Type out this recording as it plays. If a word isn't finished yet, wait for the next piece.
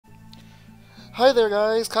Hi there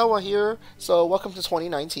guys, Kawa here. So welcome to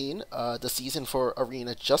 2019. The season for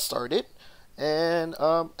Arena just started. And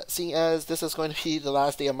seeing as this is going to be the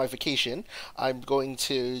last day of my vacation, I'm going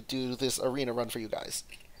to do this arena run for you guys.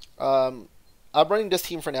 Um, I'm running this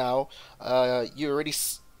team for now. You already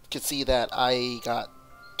could see that I got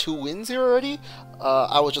 2 wins here already.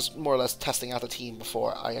 I was just more or less testing out the team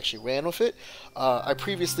before I actually ran with it. I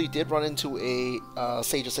previously did run into a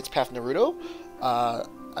Sage of Six Path Naruto.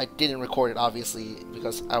 I didn't record it obviously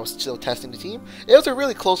because I was still testing the team. It was a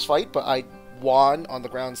really close fight, but I won on the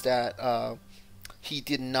grounds that he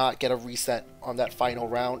did not get a reset on that final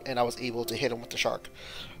round, and I was able to hit him with the shark.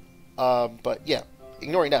 But yeah,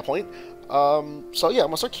 ignoring that point. So yeah, I'm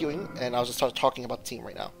gonna start queuing, and I'll just start talking about the team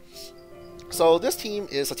right now. So this team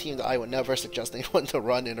is a team that I would never suggest anyone to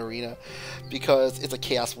run in Arena because it's a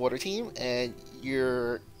Chaos Water team, and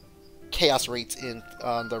your Chaos rates in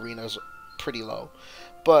the Arena is pretty low.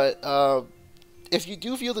 But if you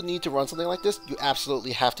do feel the need to run something like this, you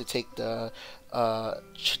absolutely have to take the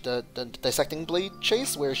Dissecting Blade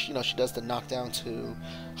chase, where she does the knockdown to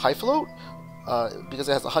high float, because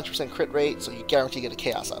it has a 100% crit rate, so you guarantee to get a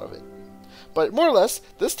Chaos out of it. But more or less,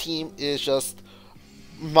 this team is just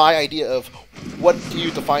my idea of what do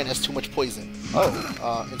you define as too much poison.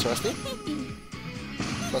 Oh, interesting.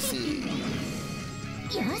 Let's see.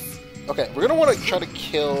 Okay, we're gonna want to try to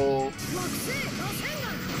kill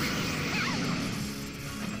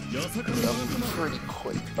pretty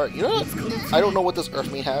quick. Alright, you know what? I don't know what this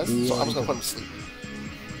Earthmate has, so I'm just gonna put him to sleep.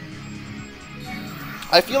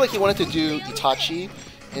 I feel like he wanted to do Itachi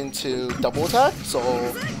into double attack, so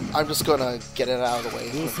I'm just gonna get it out of the way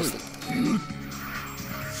and put him to sleep.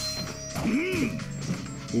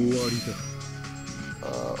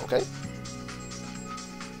 Okay.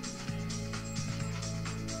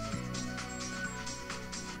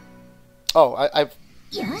 Oh,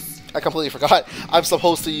 I completely forgot. I'm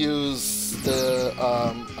supposed to use the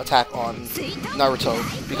attack on Naruto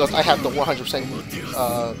because I have the 100%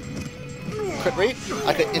 crit rate.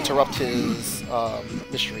 I could interrupt his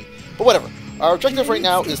mystery. But whatever. Our objective right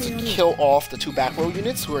now is to kill off the 2 back row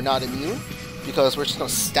units who are not immune, because we're just going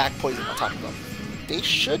to stack poison on top of them. They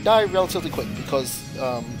should die relatively quick because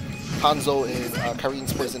Hanzo and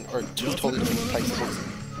Karin's poison are 2 totally different types of poison.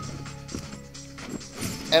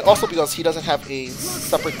 And also because he doesn't have a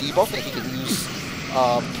separate debuff that he can use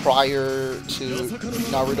prior to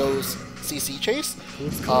Naruto's CC chase,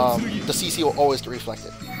 the CC will always get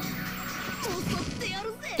reflected.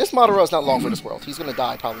 This Madara is not long for this world. He's gonna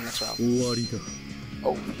die probably next round.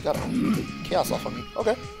 Oh, he got a Chaos off on me.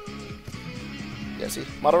 Okay. Yeah, see,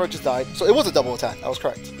 Madara just died. So it was a double attack. I was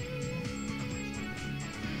correct.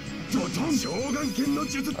 Alright, let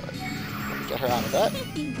me get her out of that.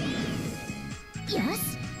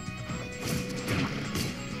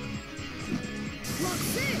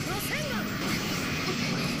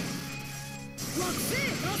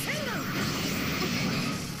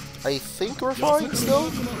 I think we're fine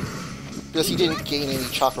still, because he didn't gain any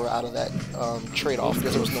chakra out of that trade-off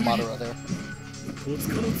because there was no Madara there.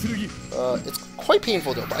 It's quite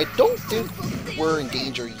painful though, but I don't think we're in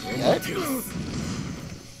danger yet.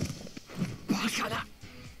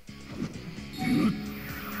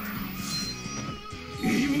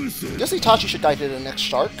 Guess Itachi should die to the next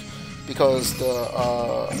shark because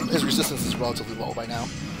his resistance is relatively low by now.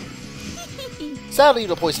 Sadly,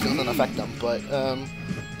 the poison doesn't affect them, but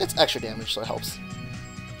it's extra damage, so it helps.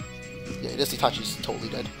 Yeah, this Itachi's totally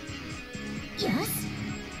dead.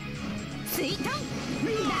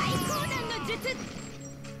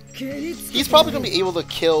 He's probably going to be able to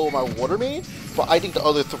kill my Water Main, but I think the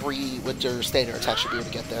other 3 with their standard attack should be able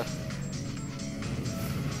to get there.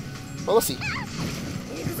 Well, let's see.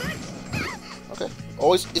 Okay.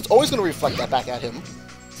 It's always going to reflect that back at him.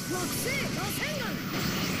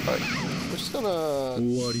 Alright. We're just gonna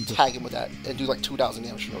tag him with that and do like 2,000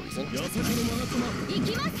 damage for no reason.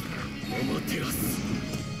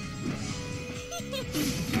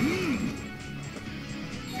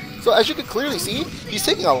 So as you can clearly see, he's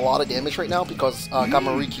taking a lot of damage right now because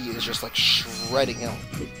Gamariki is just like shredding him.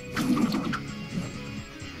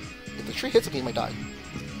 If the tree hits him, he might die.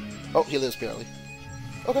 Oh, he lives barely.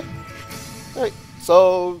 Okay. Alright.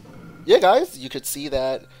 So, yeah guys, you could see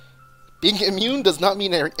that being immune does not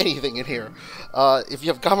mean anything in here. If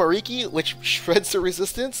you have Gamariki, which shreds the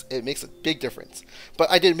resistance, it makes a big difference.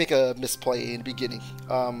 But I did make a misplay in the beginning.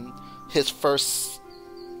 His first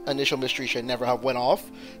initial mystery should never have went off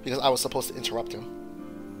because I was supposed to interrupt him.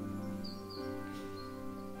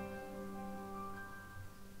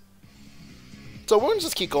 So we're going to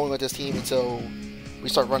just keep going with this team until we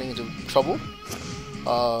start running into trouble.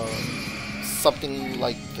 something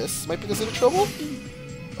like this might be considered trouble.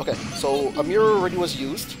 Okay, so a mirror already was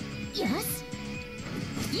used.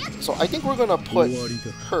 So I think we're gonna put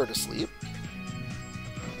her to sleep.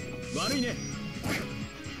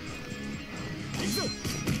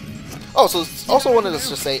 Oh, so also wanted us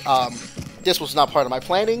to say, this was not part of my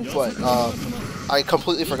planning, but I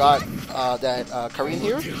completely forgot that Karine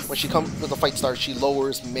here, when she comes with the fight starts, she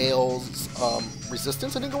lowers male's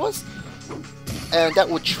resistance, I think it was, and that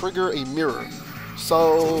would trigger a mirror.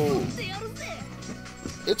 So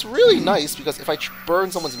it's really nice because if I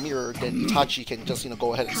burn someone's mirror, then Itachi can just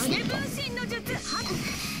go ahead and sleep them.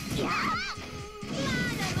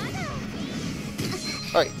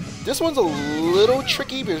 All right, this one's a little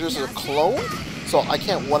tricky because there's a clone, so I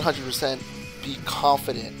can't 100% be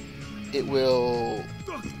confident it will.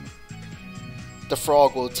 The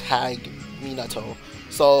frog will tag Minato.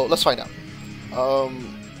 So let's find out.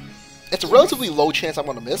 It's a relatively low chance I'm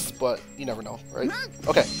gonna miss, but you never know, right?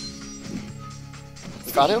 Okay.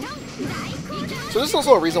 Got him. So this is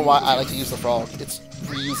also a reason why I like to use the frog. It's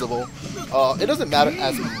reusable. It doesn't matter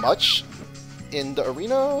as much in the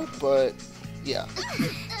arena, but yeah.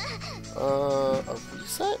 A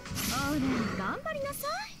reset?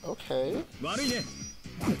 Okay.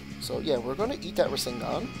 So yeah, we're gonna eat that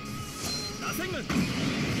Rasengan.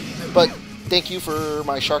 But thank you for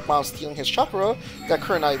my shark mom stealing his chakra. That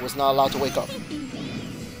Kurenai was not allowed to wake up.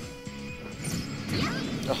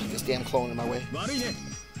 Ugh, this damn clone in my way.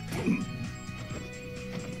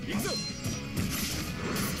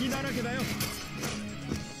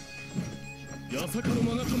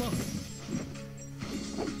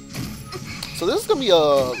 So this is gonna be a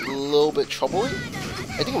little bit troubling.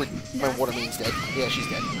 I think my water main's dead. Yeah, she's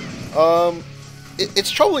dead.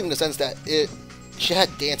 It's troubling in the sense that she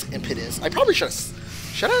had dance impetus. I probably should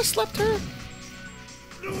have slept her?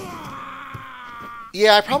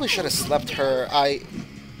 Yeah, I probably should have slept her. I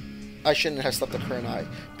shouldn't have slept the Kurenai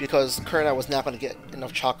because Kurenai was not going to get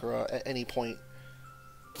enough chakra at any point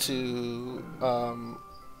to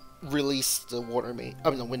release the water main. I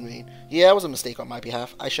mean the wind main. Yeah, it was a mistake on my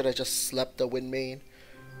behalf. I should have just slept the wind main.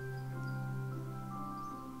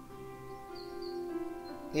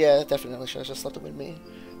 Yeah, definitely should have just slept the wind main.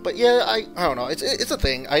 But yeah, I don't know. It's a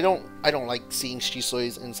thing. I don't like seeing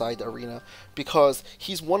Shisoi's inside the arena because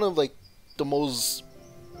he's one of like the most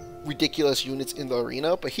ridiculous units in the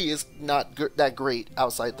arena, but he is not that great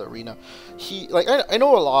outside the arena. I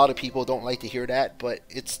know a lot of people don't like to hear that, but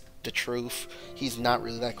it's the truth. He's not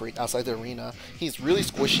really that great outside the arena. He's really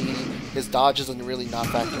squishy. His dodge isn't really not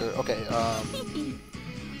factor. Okay,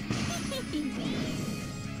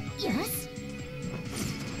 Yes.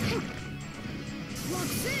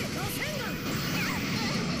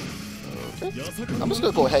 okay. I'm just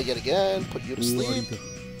gonna go ahead yet again, put you to sleep.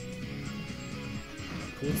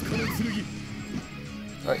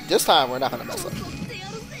 Alright, this time we're not gonna mess up.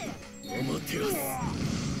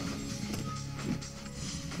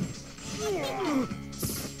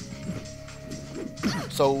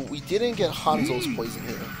 So we didn't get Hanzo's poison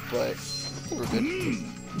here, but I think we're good.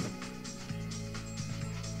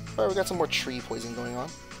 Alright, we got some more tree poison going on.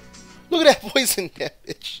 Look at that poison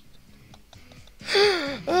damage!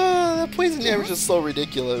 That poison damage is so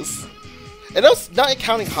ridiculous. And that's not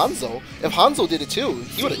counting Hanzo. If Hanzo did it too,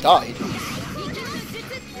 he would have died.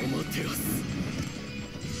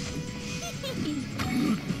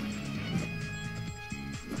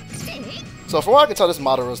 So from what I can tell, this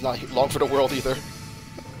Madara is not long for the world either.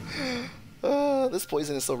 This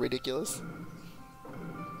poison is so ridiculous.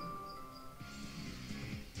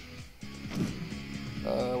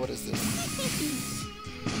 What is this?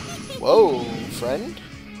 Whoa, friend?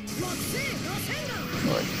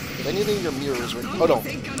 Alright, if anything, your mirror is ready. Oh no,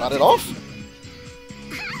 got it off?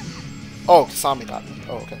 Oh, Kasami got me.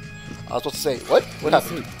 Oh, okay. I was supposed to say, what? What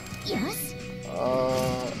happened? Yes.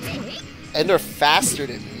 And they're faster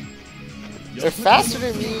than me. They're faster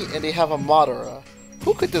than me, and they have a Madara.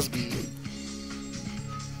 Who could this be?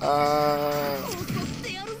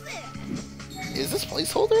 Is this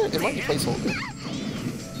placeholder? It might be placeholder.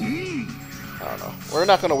 I don't know. We're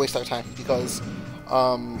not gonna waste our time because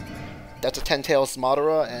that's a 10 tails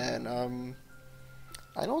Madara, and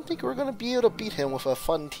I don't think we're gonna be able to beat him with a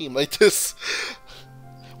fun team like this.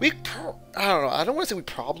 I don't know. I don't want to say we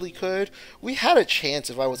probably could. We had a chance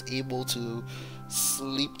if I was able to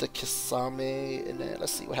sleep the Kisame, and then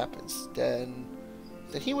let's see what happens. Then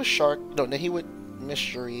he would shark. No, then he would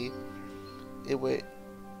mystery. It would.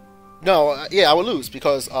 No, yeah, I would lose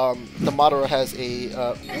because the Madara has a.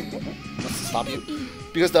 Let's stop you.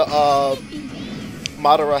 Because the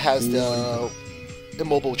Madara has the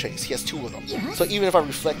immobile chase. He has 2 of them. So even if I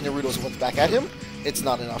reflect Naruto's ones back at him, it's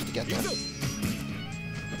not enough to get there.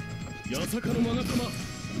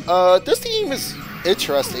 This team is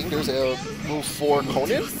interesting. There's a move for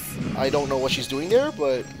Conan. I don't know what she's doing there,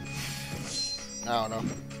 but I don't know.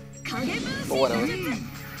 But whatever.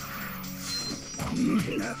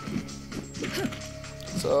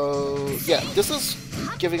 So yeah, this is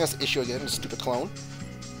giving us issue again. Stupid clone.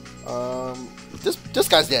 This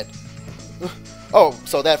guy's dead. Oh,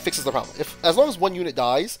 so that fixes the problem. As long as one unit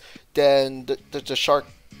dies, then the shark,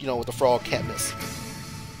 you know, with the frog can't miss.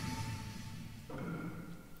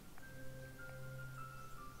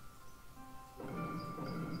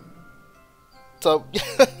 So,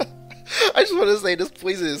 I just want to say this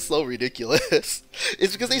poison is so ridiculous.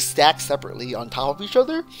 It's because they stack separately on top of each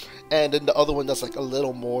other, and then the other one does like a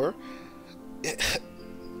little more.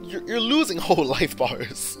 You're losing whole life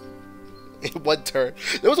bars in one turn.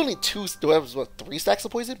 There was only there was what, 3 stacks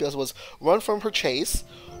of poison? Because it was one from her chase,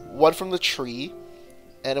 one from the tree,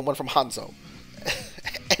 and then one from Hanzo.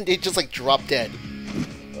 And they just like drop dead.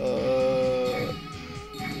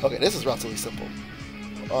 Okay, this is relatively simple.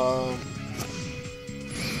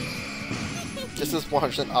 This is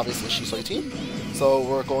 100% obviously Shisui team, so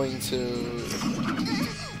we're going to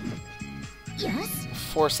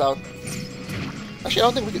force out. Actually, I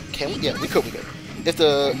don't think we could. Can we? Yeah, we could. We could. If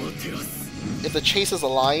the chase is a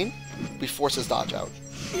line, we force his dodge out.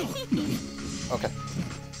 Okay.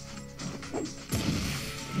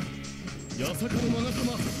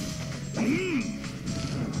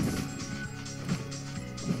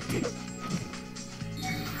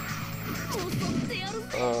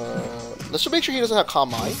 Let's just make sure he doesn't have Calm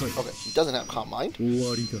Mind. Okay, he doesn't have Calm Mind,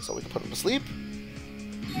 so we can put him to sleep.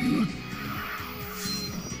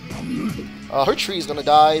 Her tree is gonna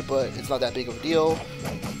die, but it's not that big of a deal.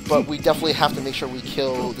 But we definitely have to make sure we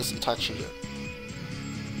kill this Itachi here.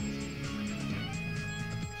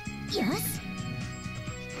 Yes.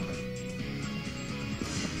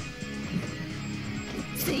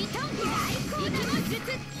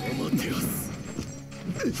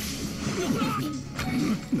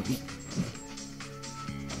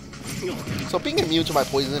 So being immune to my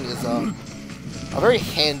poison is a very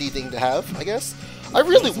handy thing to have, I guess. I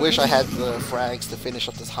really wish I had the frags to finish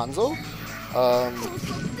up this Hanzo.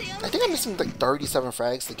 I think I'm missing like 37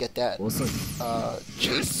 frags to get that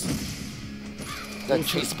chase. That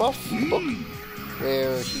chase buff book,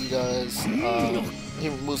 where he does he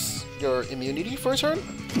removes your immunity for a turn.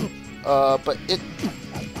 But it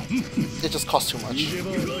just costs too much.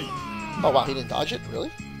 Oh wow, he didn't dodge it, really?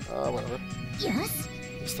 Whatever. Yes.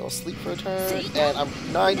 He's still asleep for a turn, and I'm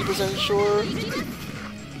 90% sure.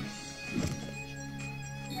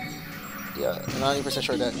 Yeah, 90%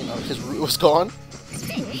 sure that, you know, his root was gone.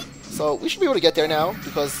 So we should be able to get there now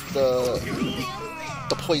because the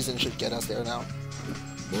poison should get us there now.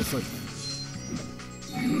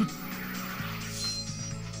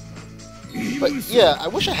 But yeah, I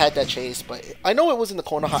wish I had that chase, but I know it was in the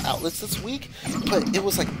Konoha outlets this week, but it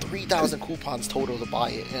was like 3,000 coupons total to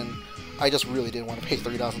buy it, and I just really didn't want to pay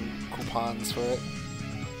 3,000 coupons for it.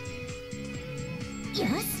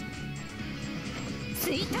 Yes.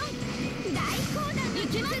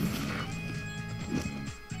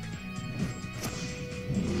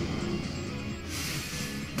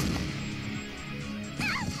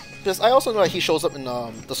 Because I also know that he shows up in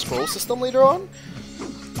the scroll system later on.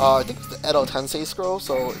 I think it's the Edo Tensei scroll,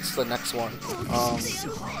 so it's the next one.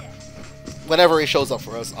 Whenever he shows up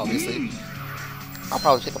for us, obviously. I'll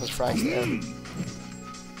probably pick up his frags there.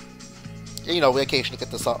 You know, we occasionally get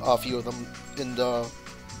this, a few of them in the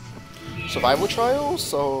survival trials,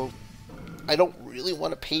 so I don't really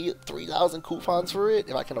want to pay 3,000 coupons for it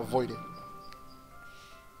if I can avoid it.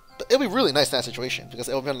 But it'll be really nice in that situation, because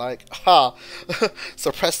it'll be like, ha,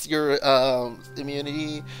 suppress your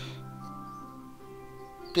immunity.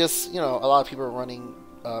 Because, you know, a lot of people are running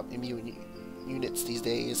immune units these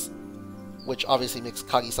days, which obviously makes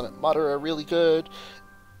Kagi Summit Madara really good,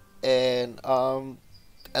 and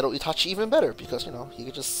Edo Itachi even better, because, you know, he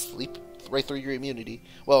could just sleep right through your immunity.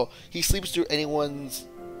 Well, he sleeps through anyone's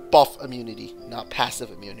buff immunity, not passive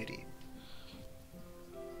immunity.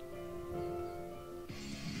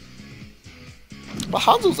 But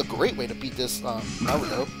Hanzo's a great way to beat this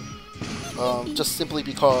Naruto, just simply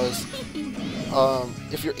because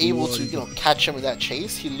if you're able to, you know, catch him in that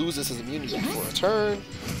chase, he loses his immunity for a turn.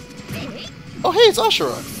 Oh, hey, it's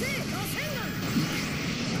Ashura!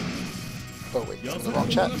 Oh, wait, that's the wrong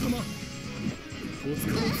chat.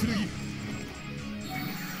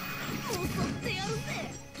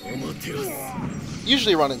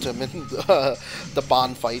 Usually run into him in the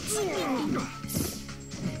Bond fights.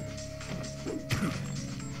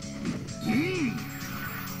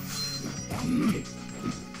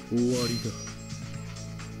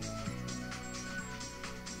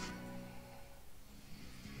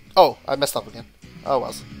 Oh, I messed up again. Oh,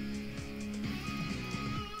 well.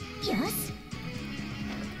 Yes.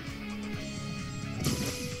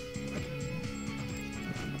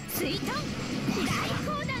 水遁大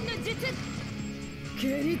砲弾の術。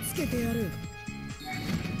蹴りつけてやる。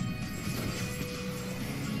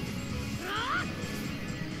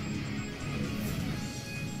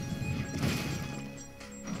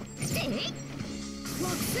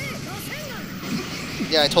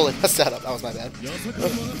Yeah, I totally messed that up. That was my bad.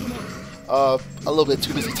 A little bit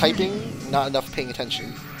too busy typing, not enough paying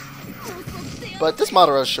attention. But this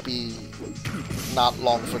Madara should be not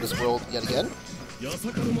long for this world yet again. Okay,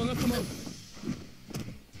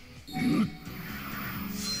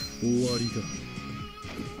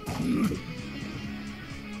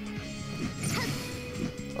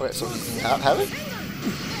 so he doesn't have it?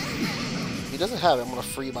 If he doesn't have it, I'm gonna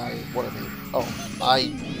free my water maid. Oh,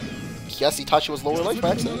 I guess Itachi was lower life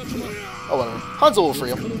by accident? Oh, whatever. Hanzo will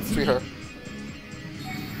free him. Free her.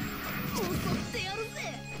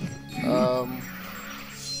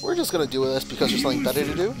 We're just gonna do this because there's something better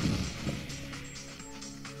to do.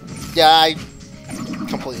 Yeah, I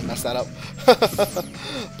completely messed that up.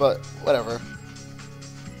 But, whatever.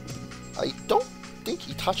 I don't think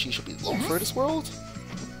Itachi should be low for this world.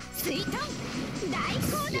 Yeah.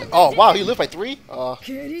 Oh, wow, he lived by 3? I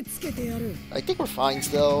think we're fine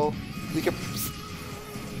still. We can...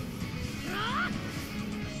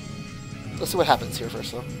 Let's see what happens here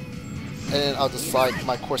first, though. And then I'll decide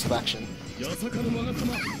my course of action.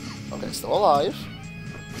 Okay, still alive.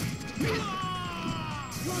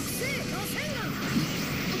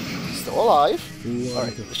 Still alive.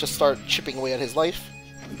 Alright, let's just start chipping away at his life.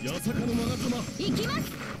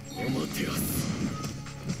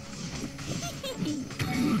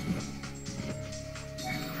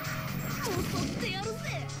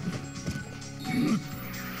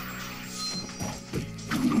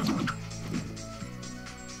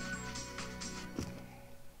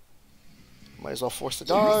 Might as well force the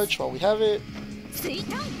dodge while we have it.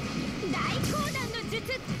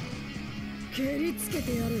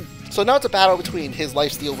 So now it's a battle between his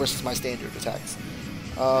lifesteal versus my standard attacks.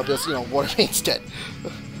 Because, you know, Water Maid's dead.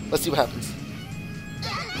 Let's see what happens.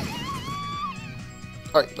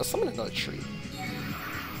 Alright, let's summon another tree.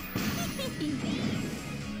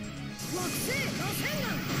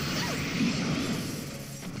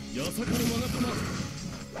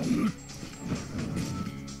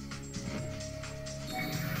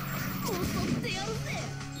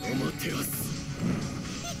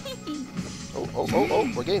 Oh,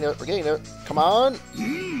 we're getting there, Come on!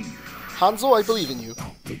 Hanzo, I believe in you.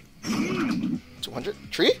 200?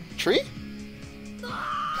 Tree? Tree?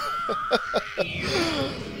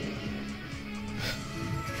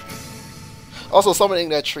 Also, summoning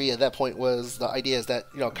that tree at that point was the idea is that,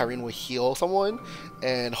 you know, Karin would heal someone,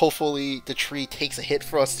 and hopefully the tree takes a hit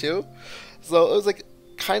for us too. So it was like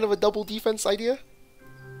kind of a double defense idea.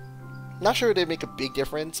 Not sure they make a big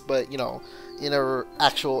difference, but, you know, in an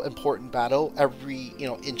actual important battle, every, you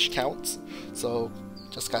know, inch counts. So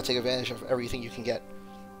just gotta take advantage of everything you can get.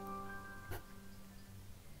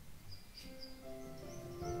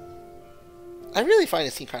 I really find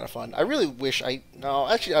this scene kind of fun. I really wish no,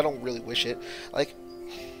 actually I don't really wish it.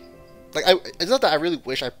 It's not that I really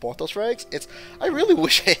wish I bought those frags. It's I really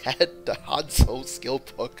wish I had the Hanzo skill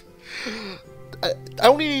book. I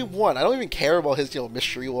only need one. I don't even care about his, you know,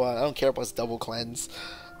 mystery one. I don't care about his double cleanse.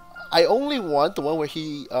 I only want the one where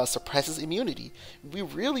he suppresses immunity. We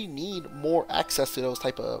really need more access to those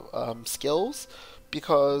type of skills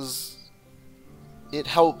because it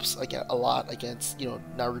helps again a lot against, you know,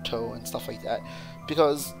 Naruto and stuff like that.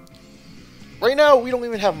 Because right now we don't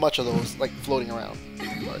even have much of those like floating around.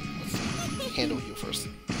 Alright, let's handle you first.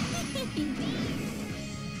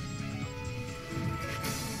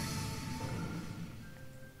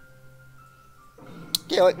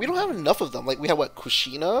 Yeah, like we don't have enough of them. Like we have what,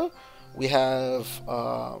 Kushina, we have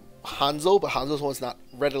Hanzo, but Hanzo's one's not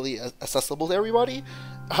readily accessible to everybody.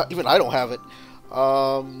 Even I don't have it.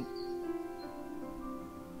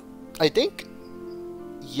 I think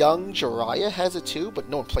young Jiraiya has it too, but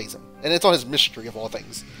no one plays him, and it's on his mystery of all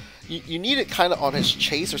things. You need it kind of on his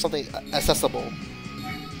chase or something accessible.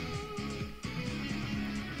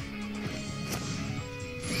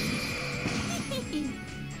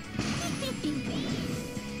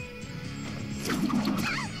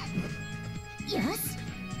 Yes.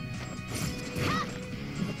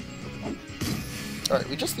 Alright,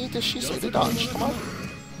 we just need this Shisui to dodge. Come on.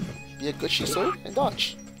 Be a good Shisui and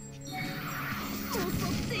dodge.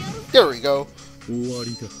 There we go.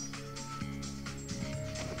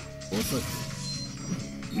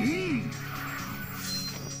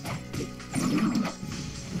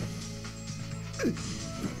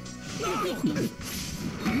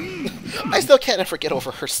 still can't ever get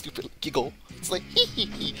over her stupid giggle. It's like, hee hee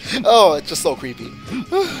hee. Oh, it's just so creepy.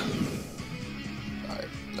 Alright,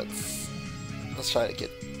 let's try to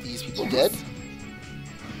get these people dead.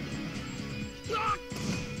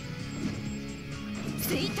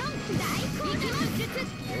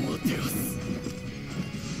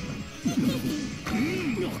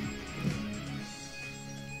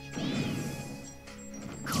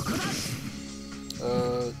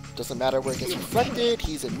 Doesn't matter where it gets reflected,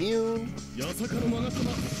 he's immune.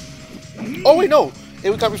 Oh wait, no!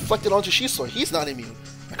 It got reflected onto Shisui. He's not immune.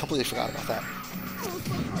 I completely forgot about that.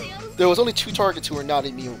 There was only 2 targets who were not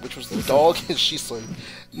immune, which was the dog and Shisui.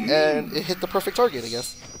 And it hit the perfect target, I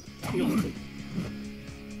guess.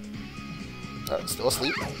 Alright, still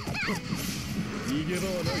asleep.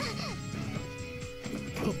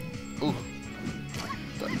 Ooh.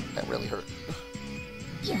 That really hurt.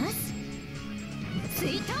 Yes.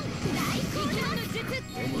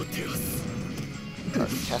 Alright,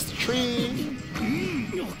 cast a tree.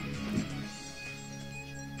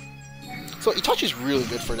 So Itachi's really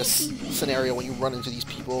good for this scenario when you run into these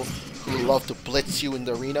people who love to blitz you in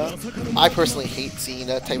the arena. I personally hate seeing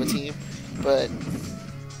that type of team, but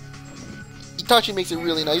Itachi makes it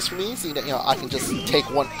really nice for me, seeing that, you know, I can just take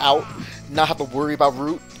one out, not have to worry about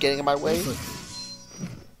Root getting in my way.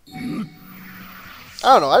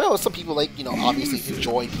 I don't know. I know some people, like, you know, obviously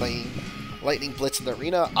enjoy playing Lightning Blitz in the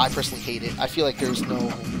arena. I personally hate it. I feel like there's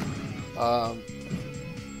no...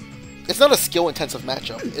 it's not a skill-intensive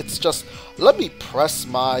matchup. It's just, let me press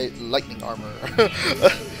my Lightning Armor.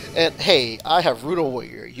 And, hey, I have Rudo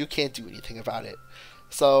Warrior. You can't do anything about it.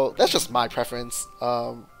 So, that's just my preference.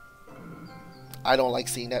 I don't like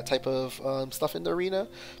seeing that type of stuff in the arena.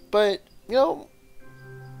 But, you know,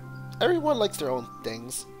 everyone likes their own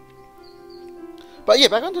things. But yeah,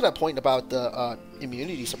 back onto that point about the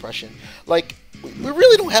immunity suppression. Like, we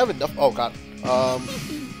really don't have enough. Oh god.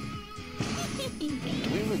 Do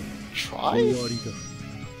we even try?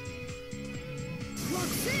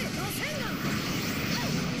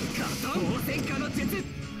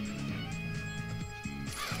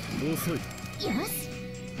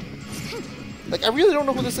 Like, I really don't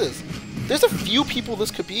know who this is. There's a few people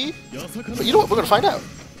this could be, but you know what? We're gonna find out.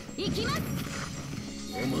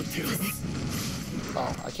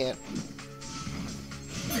 Oh, I can't.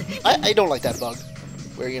 I don't like that bug,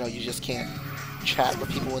 where, you know, you just can't chat with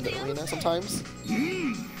people in the arena sometimes.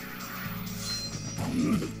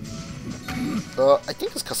 I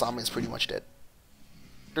think this Kasama is pretty much dead.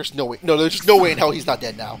 There's no way. No, there's just no way in hell he's not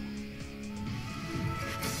dead now.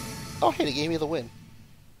 Oh, hey, they gave me the win.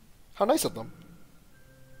 How nice of them.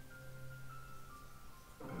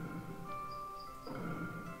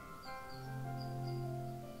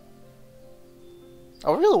 I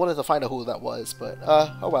really wanted to find out who that was, but,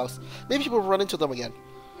 oh well. Maybe people will run into them again.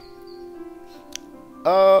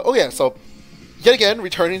 Oh yeah, so, yet again,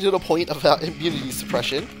 returning to the point about immunity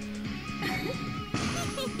suppression.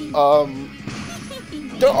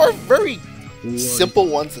 There are very simple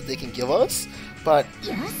ones that they can give us, but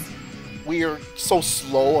we are so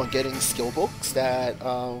slow on getting skill books that,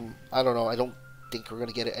 I don't know, I don't think we're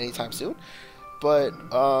gonna get it anytime soon. But,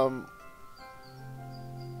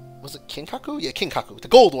 was it Kinkaku? Yeah, Kinkaku, the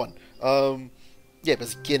gold one. Yeah,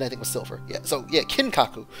 but Gin I think was silver. Yeah, so yeah,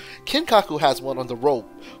 Kinkaku. Kinkaku has one on the rope,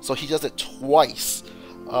 so he does it twice.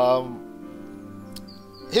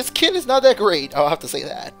 His Kin is not that great, I'll have to say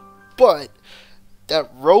that. But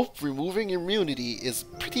that rope removing immunity is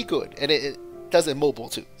pretty good, and it does it mobile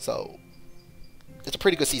too, so it's a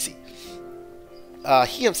pretty good CC.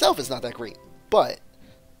 He himself is not that great, but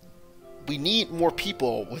we need more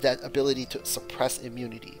people with that ability to suppress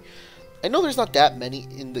immunity. I know there's not that many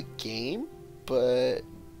in the game, but,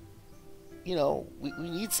 you know, we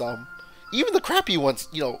need some. Even the crappy ones,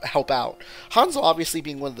 you know, help out. Hanzo obviously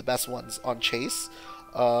being one of the best ones on Chase.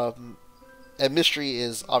 And Mystery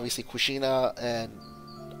is obviously Kushina, and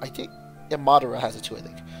I think Madara has it too, I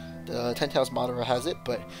think. The Ten Tails Madara has it,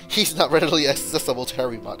 but he's not readily accessible to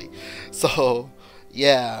everybody. So,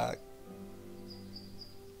 yeah.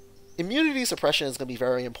 Immunity suppression is going to be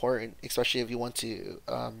very important, especially if you want to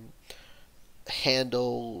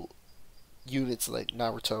handle units like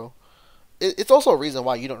Naruto. It's also a reason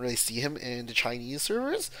why you don't really see him in the Chinese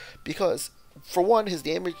servers, because for one, his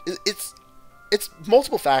damage, it's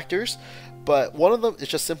multiple factors, but one of them is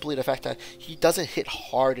just simply the fact that he doesn't hit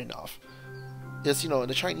hard enough. Because, you know, in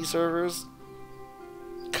the Chinese servers,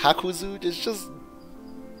 Kakuzu is just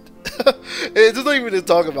it's just not even to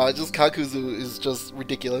talk about. It's just Kakuzu is just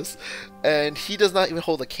ridiculous, and he does not even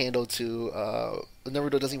hold a candle to.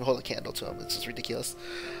 Naruto doesn't even hold a candle to him. It's just ridiculous.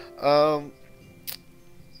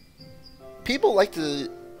 People like to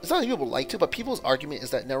it's not that people like to, but people's argument is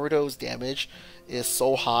that Naruto's damage is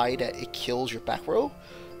so high that it kills your back row.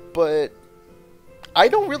 But I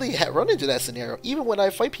don't really run into that scenario. Even when I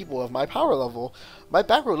fight people of my power level, my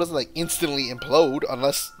back row doesn't like instantly implode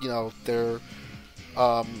unless, you know, they're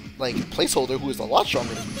like placeholder who is a lot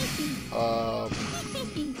stronger than me.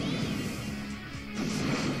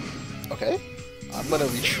 Okay, I'm gonna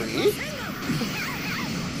retreat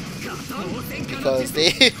because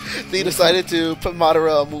they decided to put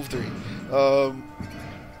Madara on move 3.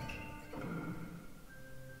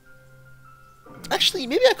 Actually,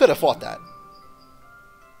 maybe I could have fought that.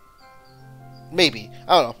 Maybe.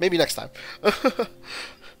 I don't know. Maybe next time. Well,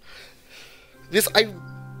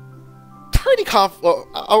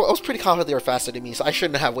 I was pretty confident they were faster than me, so I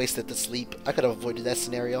shouldn't have wasted the sleep. I could have avoided that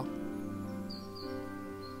scenario.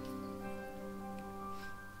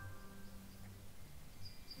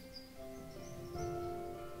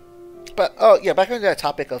 But, oh, yeah, back on that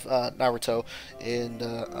topic of Naruto in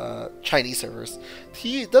the Chinese servers,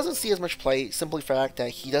 he doesn't see as much play simply for the fact that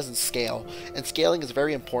he doesn't scale, and scaling is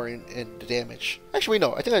very important in the damage. Actually,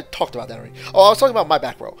 no, I think I talked about that already. Oh, I was talking about my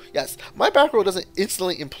back row. Yes, my back row doesn't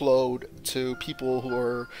instantly implode to people who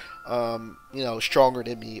are, you know, stronger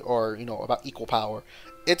than me or, you know, about equal power.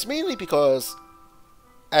 It's mainly because,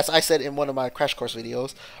 as I said in one of my Crash Course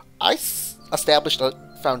videos, I established a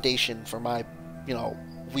foundation for my, you know,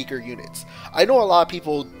 weaker units. I know a lot of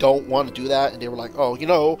people don't want to do that, and they were like, oh, you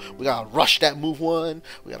know, we gotta rush that move 1,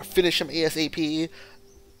 we gotta finish him ASAP.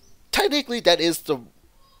 Technically, that is the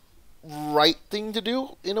right thing to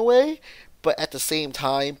do, in a way, but at the same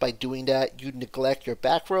time, by doing that, you neglect your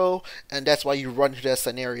back row, and that's why you run into that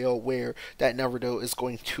scenario where that Naruto is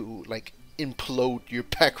going to, like, implode your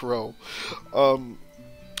back row.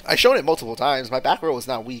 I've shown it multiple times. My back row is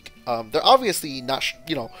not weak. They're obviously not,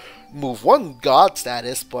 you know, move 1 god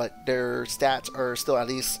status, but their stats are still at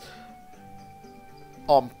least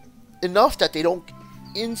enough that they don't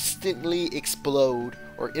instantly explode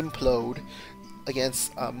or implode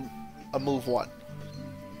against a move 1.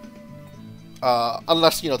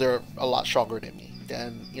 Unless, you know, they're a lot stronger than me.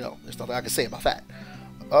 Then, you know, there's nothing I can say about that.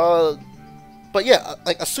 But yeah,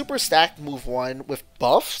 like a super stacked move 1 with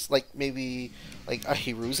buffs, like maybe like a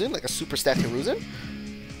Hiruzen, like a super stacked Hiruzen.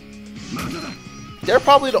 They're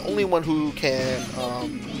probably the only one who can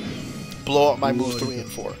blow up my moves 3 and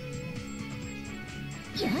 4.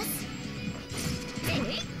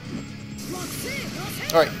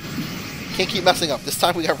 Alright, can't keep messing up. This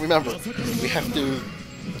time we have to remember, we have to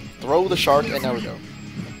throw the shark at Naruto.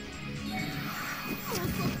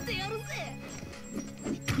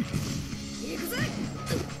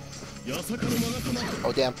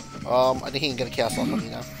 Oh damn, I think he can get a cast off on me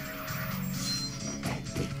now.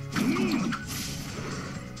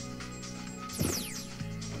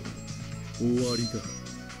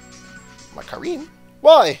 My Kareem?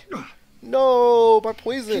 Why? No, my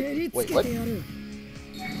poison. Wait, what?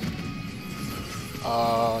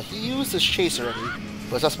 He used his chase already,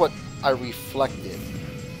 but that's what I reflected.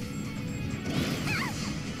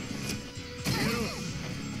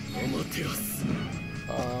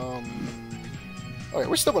 Okay,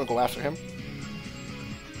 we're still gonna go after him.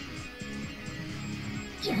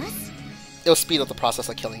 Yes. It'll speed up the process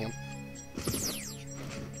of killing him.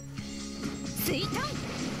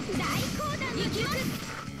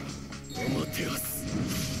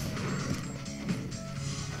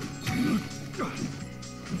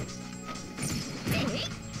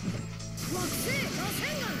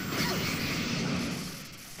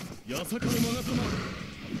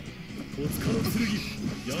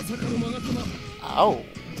 Ow.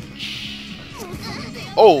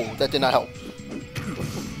 Oh, that did not help.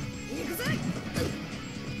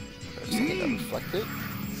 Reflected.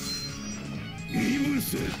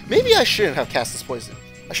 Maybe I shouldn't have cast this poison.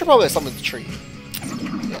 I should probably have summoned the tree.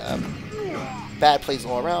 Yeah. Bad plays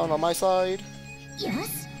all around on my side.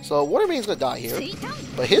 So Water Main's gonna die here,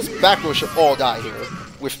 but his back row should all die here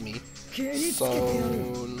with me. So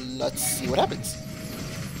let's see what happens.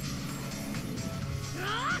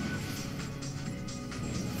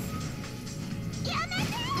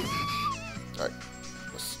 Alright,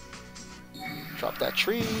 let's drop that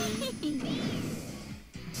tree.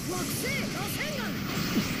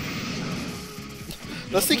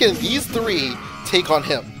 Let's see, can these 3 take on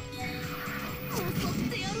him?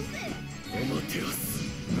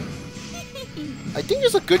 I think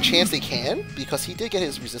there's a good chance they can, because he did get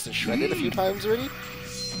his resistance shredded a few times already.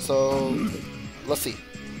 So, let's see.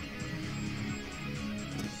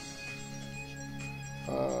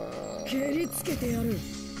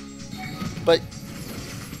 But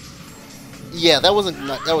yeah, that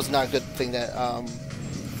was not a good thing that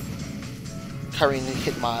having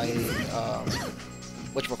hit my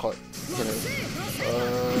whatchamacallit, hitter.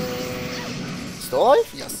 Still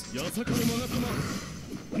alive? Yes.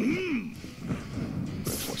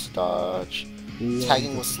 Force dodge.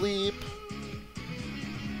 Tagging with sleep.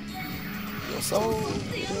 Heal so.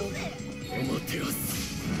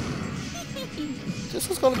 This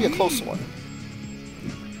is going to be a close one.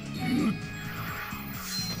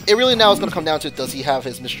 It really now is going to come down to, does he have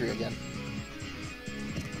his mystery again?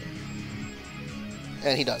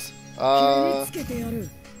 And he does. We're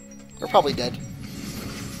probably dead.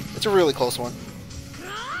 It's a really close one.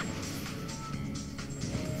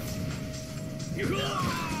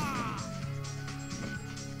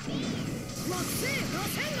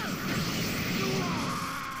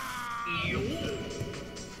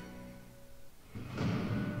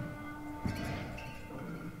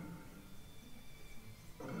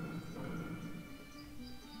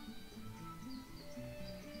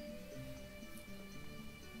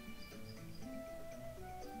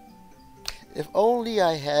 If only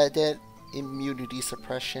I had that immunity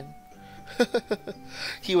suppression.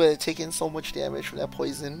 He would have taken so much damage from that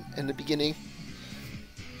poison in the beginning.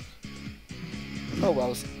 Oh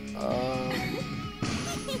well.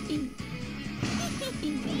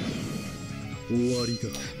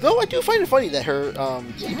 Though I do find it funny that her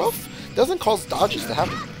debuff doesn't cause dodges to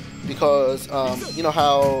happen. Because, you know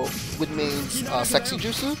how with Main's Sexy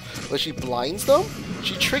Jutsu, when she blinds them,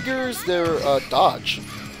 she triggers their dodge.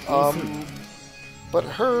 But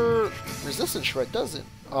her resistance shred doesn't.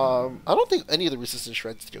 I don't think any of the resistance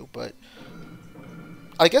shreds do, but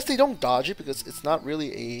I guess they don't dodge it because it's not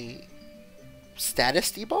really a status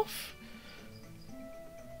debuff.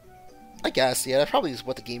 I guess, yeah, that probably is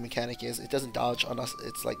what the game mechanic is. It doesn't dodge on us.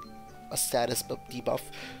 It's like a status debuff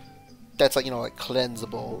that's like, you know, like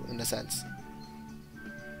cleansable in a sense.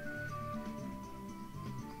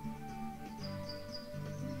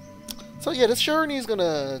 So yeah, this journey is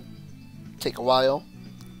gonna take a while.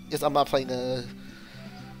 Yes, I'm not playing a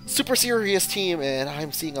super serious team, and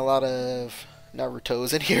I'm seeing a lot of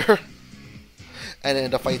Naruto's in here. And then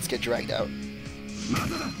the fights get dragged out.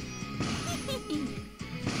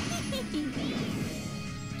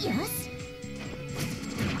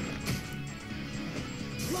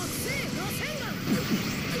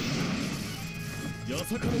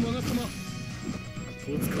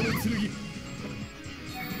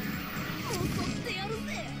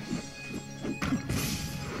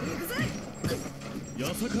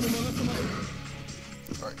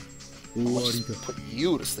 Alright. I'll just put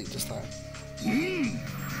you to sleep this time.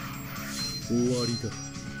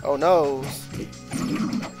 Oh no!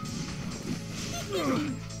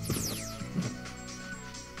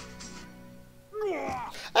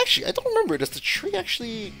 Actually, I don't remember. Does the tree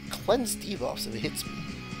actually cleanse debuffs if it hits me?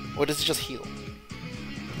 Or does it just heal?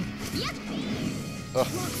 Ugh.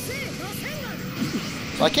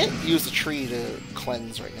 So I can't use the tree to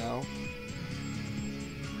cleanse right now.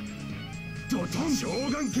 Think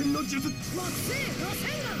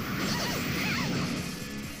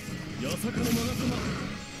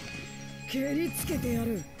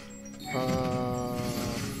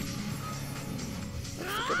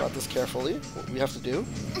about this carefully. What we have to do.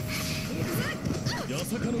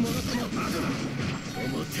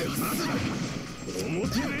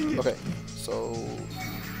 Okay, so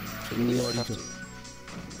we only have to.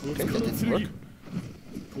 Okay, that didn't work.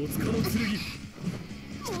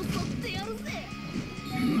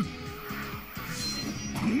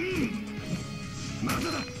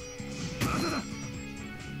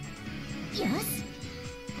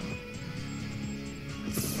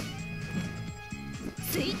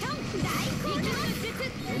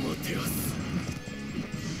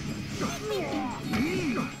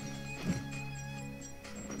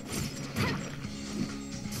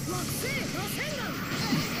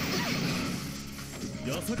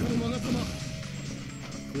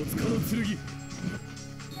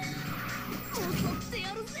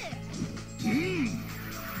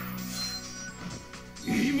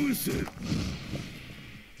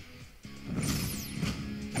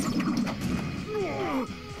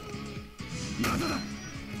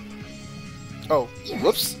 Oh,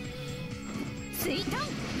 whoops.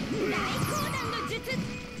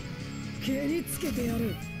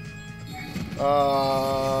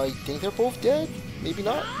 I think they're both dead? Maybe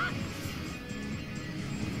not?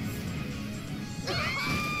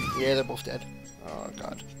 Yeah, they're both dead. Oh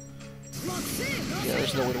god. Yeah,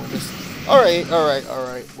 there's no way to win this. Alright, alright,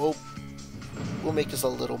 alright. We'll make this a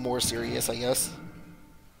little more serious, I guess.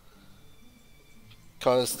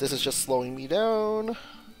 Because this is just slowing me down.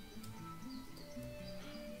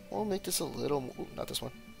 We'll make this a little... Ooh, not this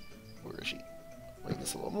one. Where is she? Make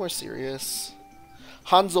this a little more serious.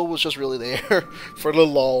 Hanzo was just really there for the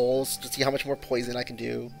lulz to see how much more poison I can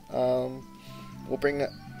do. We'll bring an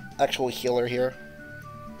actual healer here.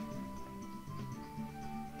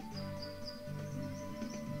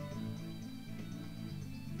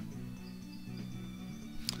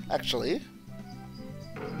 Actually,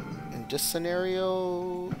 in this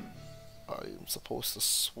scenario, I'm supposed to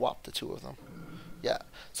swap the two of them. Yeah,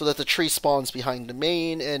 so that the tree spawns behind the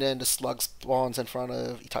main, and then the slug spawns in front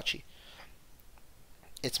of Itachi.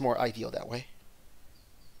 It's more ideal that way.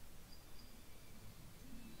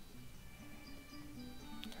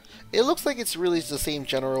 It looks like it's really the same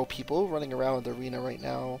general people running around the arena right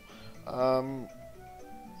now. And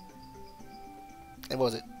what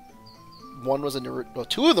was it? One was a Naruto. Well,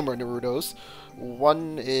 two of them are Narutos.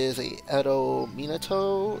 One is a Edo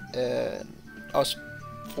Minato, and us,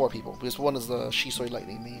 4 people. Because one is the Shisui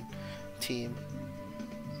Lightning main team.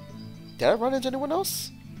 Did I run into anyone else?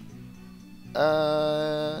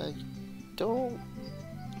 Don't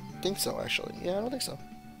think so, actually. Yeah, I don't think so.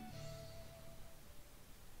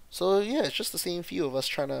 So yeah, it's just the same few of us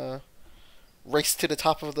trying to race to the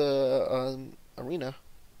top of the arena.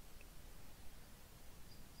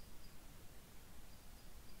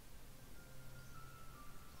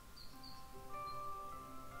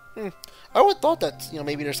 I would have thought that, you know,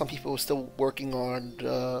 maybe there's some people still working on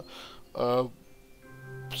the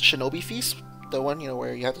Shinobi Feast, the one, you know,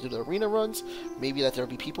 where you have to do the arena runs. Maybe that there'll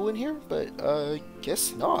be people in here, but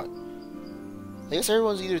guess not. I guess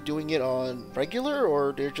everyone's either doing it on regular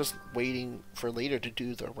or they're just waiting for later to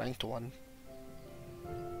do the ranked one.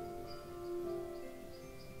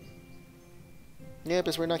 Yeah,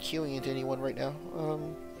 because we're not queuing into anyone right now.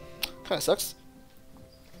 Kind of sucks.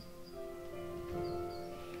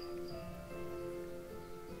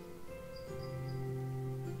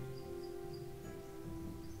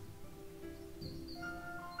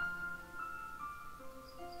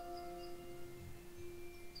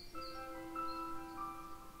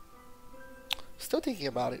 Still thinking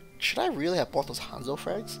about it. Should I really have bought those Hanzo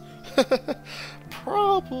frags?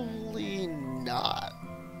 Probably not.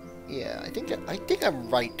 Yeah, I think I'm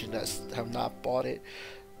right to have not bought it,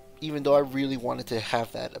 even though I really wanted to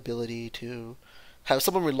have that ability to have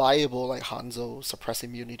someone reliable like Hanzo suppress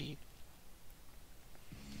immunity.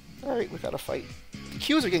 All right, we gotta fight. The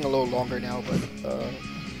queues are getting a little longer now, but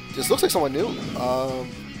this looks like someone new.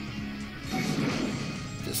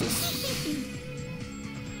 This is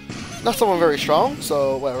not someone very strong,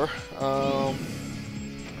 so whatever.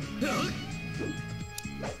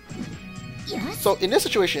 So in this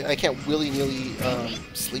situation, I can't willy-nilly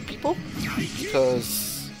sleep people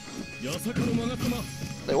because.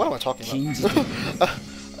 Wait, what am I talking about?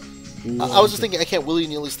 I was just thinking I can't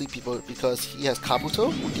willy-nilly sleep people because he has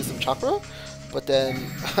Kabuto, which gives him chakra. But then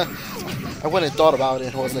I went and thought about it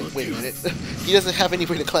and was like, wait a minute, he doesn't have any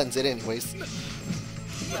way to cleanse it anyways.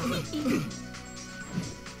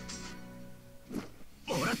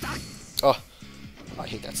 Oh, I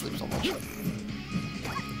hate that sleep so much.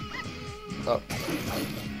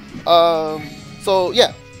 Oh. So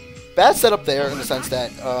yeah, bad setup there in the sense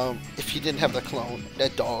that if he didn't have the clone,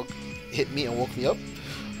 that dog hit me and woke me up.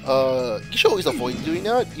 You should always avoid doing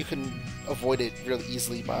that. You can avoid it really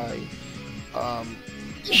easily by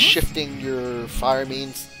shifting your fire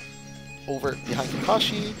mains over behind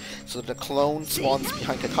Kakashi, so the clone spawns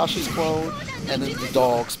behind Kakashi's clone, and then the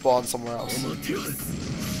dog spawns somewhere else.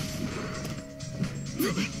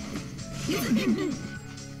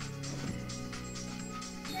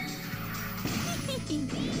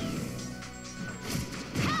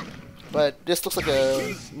 But this looks like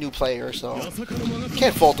a new player, so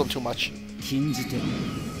can't fault him too much.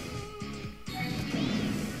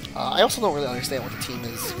 I also don't really understand what the team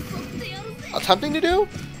is attempting to do,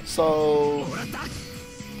 so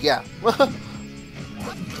yeah. But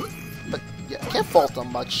yeah, I can't fault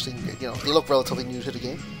them much. You know, they look relatively new to the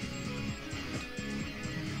game.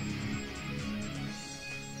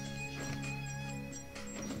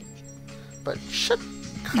 But should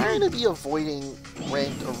kind of be avoiding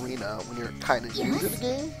ranked arena when you're kind of new to the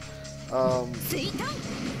game.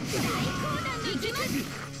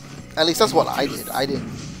 At least that's what I did. I didn't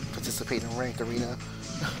participate in ranked arena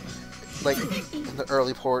like in the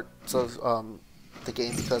early ports of the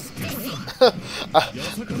game because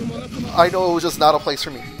I know it was just not a place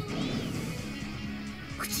for me.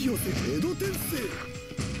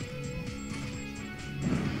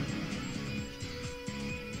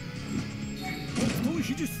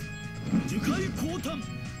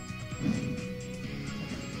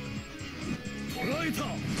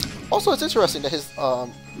 Also, it's interesting that his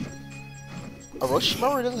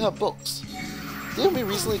Orochimaru doesn't have books. Didn't we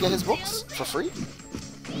recently get his books for free?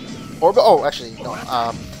 Oh, actually, no.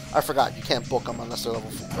 I forgot. You can't book them unless they're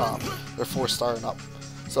they're 4-star and up.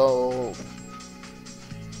 So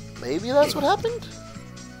maybe that's what happened.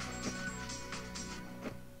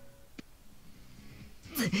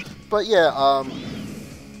 But yeah,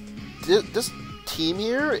 this team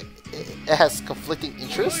here, it has conflicting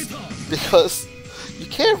interests because you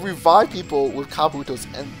can't revive people with Kabuto's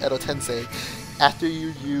Edo Tensei after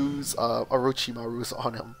you use Orochimaru's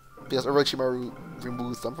on him, because Orochimaru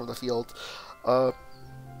removes them from the field.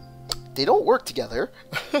 They don't work together,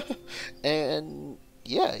 and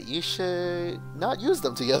yeah, you should not use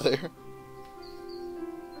them together.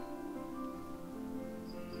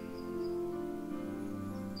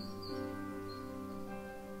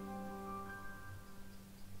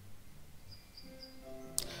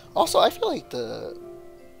 Also, I feel like the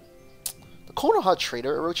Konoha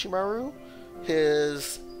trader Orochimaru,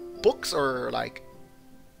 his books are like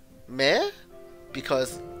meh,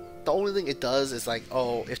 because the only thing it does is like,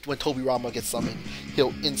 oh, if when Tobirama gets summoned,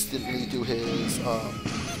 he'll instantly do his I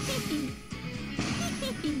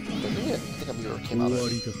think a mirror came out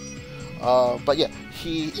already. But yeah,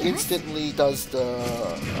 he instantly does the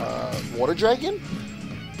water dragon,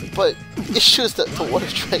 but it's just that the water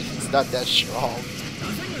dragon's not that strong.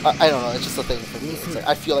 I don't know, it's just a thing for me. It's like,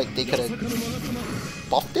 I feel like they could have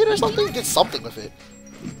buffed it or something, did something with it.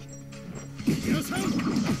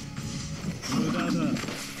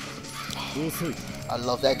 I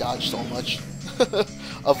love that dodge so much.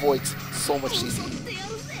 Avoids so much CC.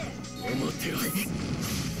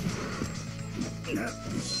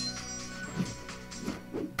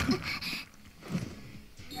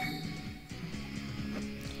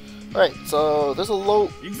 Alright, so there's a low...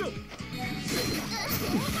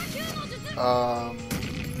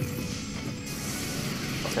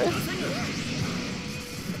 Okay.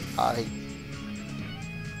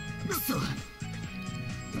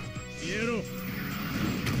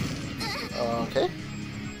 Okay.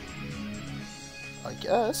 I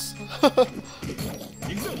guess.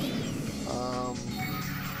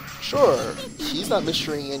 Sure. He's not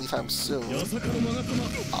mysterying anytime soon.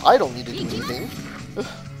 I don't need to do anything.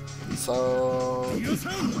 So...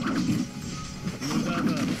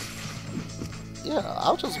 yeah,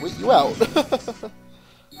 I'll just wait you out.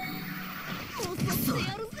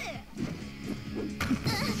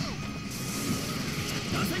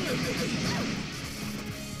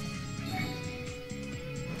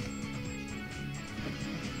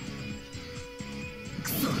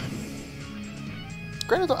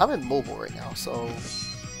 Granted, though, I'm in mobile right now, so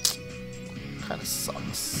kind of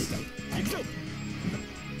sucks.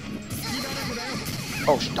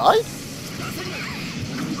 Oh, she died?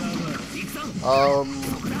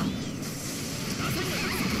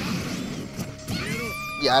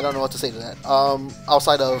 Yeah, I don't know what to say to that.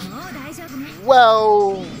 Outside of,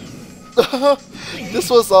 well, this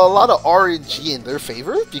was a lot of RNG in their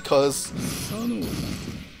favor, because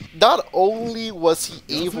not only was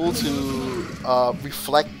he able to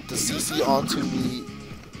reflect the CC onto me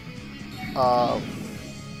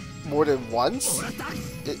more than once,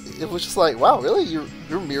 it was just like, wow, really?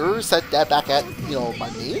 Your mirror set that back at, you know,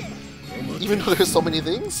 my main? Even though there's so many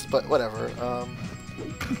things, but whatever.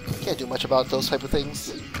 Can't do much about those type of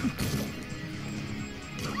things.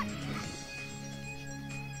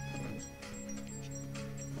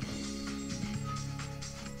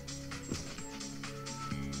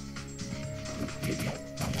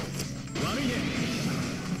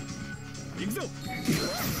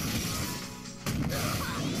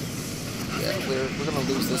 Yeah, we're gonna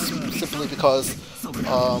lose this simply because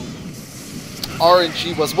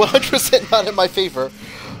RNG was 100% not in my favor.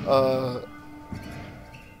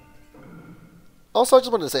 Also, I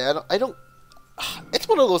just wanted to say, I don't. It's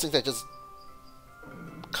one of those things that just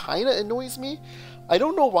kind of annoys me. I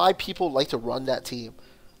don't know why people like to run that team.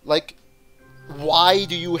 Like, why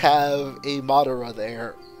do you have a Madara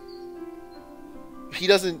there? He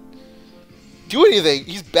doesn't do anything.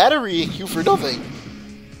 He's batterying you for nothing.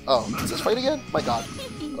 Oh, is this fight again? My god.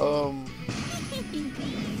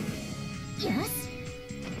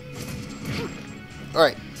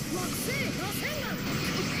 Alright.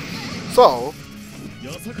 So,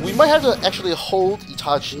 we might have to actually hold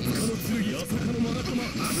Itachi's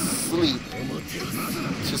sleep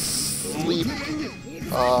to sleep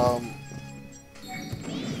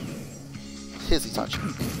his Itachi.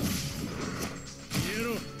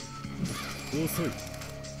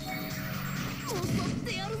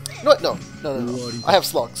 No. I have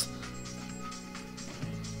slugs.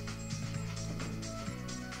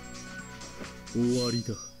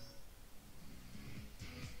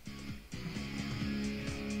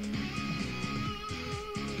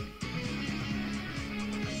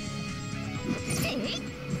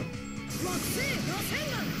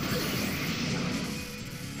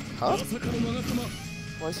 Huh?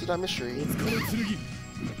 Why is he that mystery?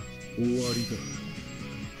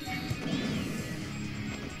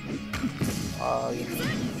 I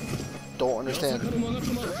don't understand.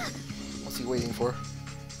 What's he waiting for?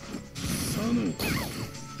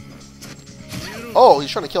 Oh,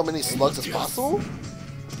 he's trying to kill as many slugs as possible?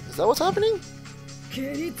 Is that what's happening?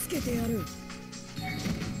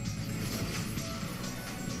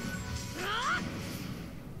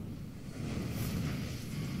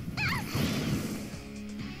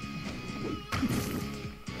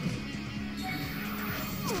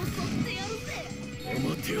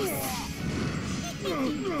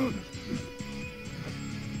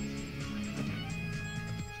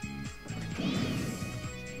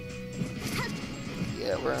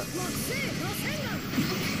 Yeah, we're...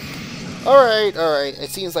 Alright, alright. It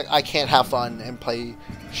seems like I can't have fun and play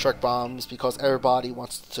Shark Bombs because everybody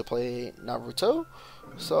wants to play Naruto.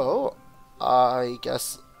 So, I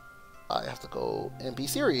guess I have to go and be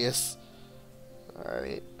serious.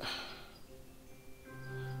 Alright.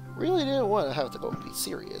 Really didn't want to have to go be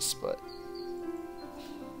serious, but...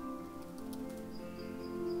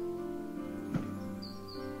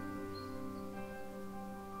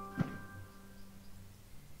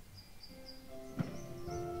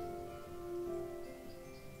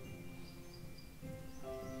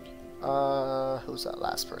 who's that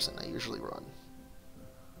last person I usually run?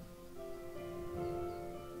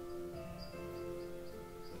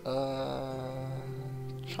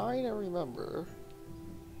 Trying to remember.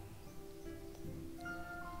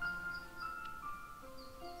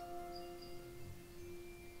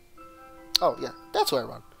 Oh, yeah, that's where I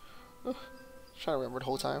run. Trying to remember the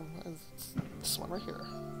whole time. It's this one right here.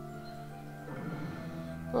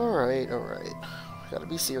 Alright, alright. Gotta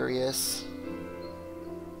be serious.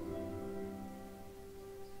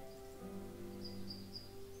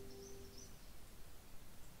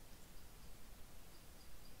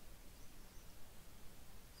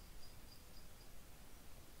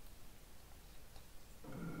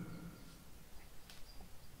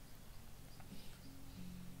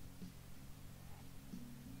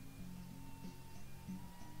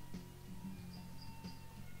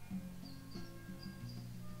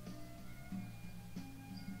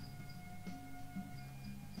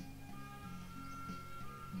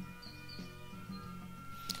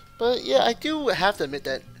 But yeah, I do have to admit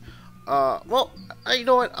that, well, you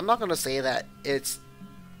know what, I'm not going to say that it's,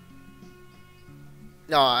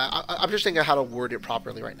 no, I'm just thinking how to word it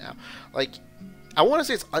properly right now. Like, I want to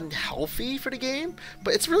say it's unhealthy for the game,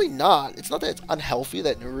 but it's really not. It's not that it's unhealthy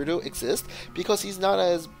that Naruto exists, because he's not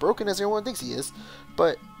as broken as everyone thinks he is.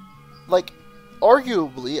 But, like,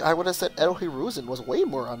 arguably, I would have said Edo Hiruzen was way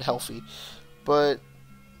more unhealthy. But,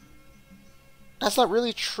 that's not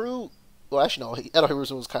really true. Well, actually, no, Edo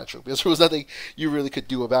Hiruzen was kind of true, because there was nothing you really could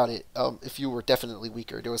do about it if you were definitely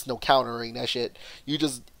weaker. There was no countering that shit. You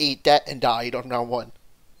just ate that and died on round 1.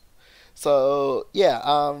 So, yeah,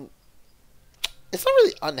 it's not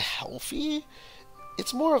really unhealthy.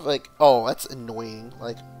 It's more of like, oh, that's annoying.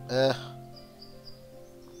 Like,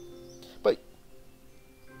 But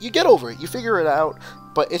you get over it. You figure it out.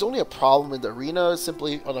 But it's only a problem in the arena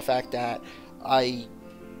simply on the fact that I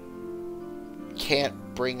can't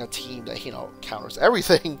bring a team that, you know, counters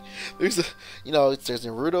everything. There's, there's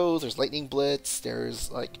Naruto, there's Lightning Blitz, there's,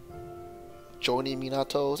 like, Jonin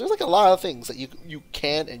Minato. There's, like, a lot of things that you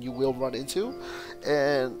can and you will run into.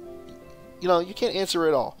 And, you can't answer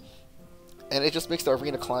it all. And it just makes the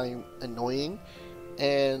arena climb annoying.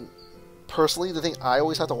 And personally, the thing I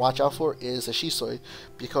always have to watch out for is a Shisui,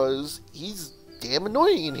 because he's damn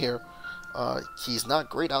annoying in here. He's not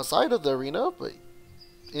great outside of the arena, but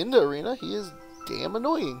in the arena, he is damn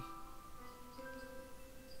annoying.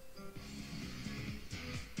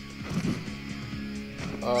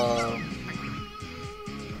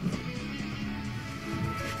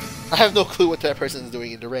 I have no clue what that person is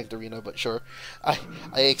doing in the ranked arena, but sure. I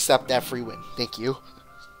accept that free win. Thank you.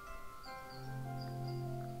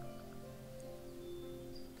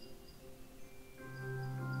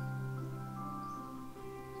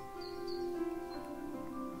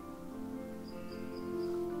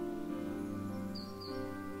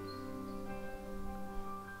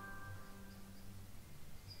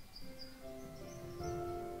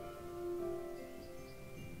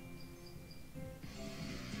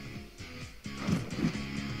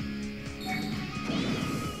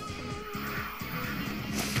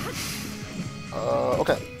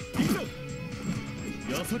 Okay.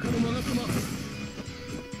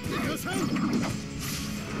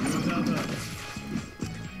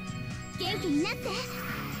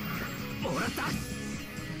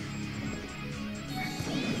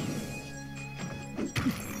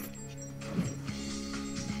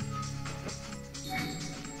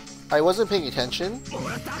 I wasn't paying attention,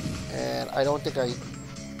 and I don't think I...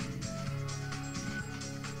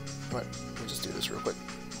 Alright, let me just do this real quick.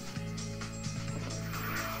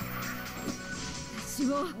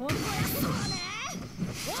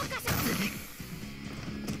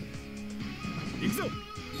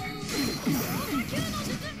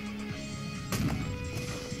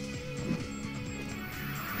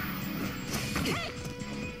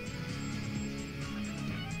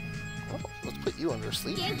 Oh, let's put you under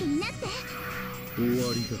sleep.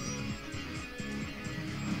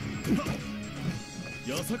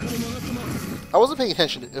 I wasn't paying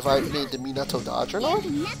attention if I made the Minato dodge or not,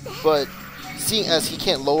 but seeing as he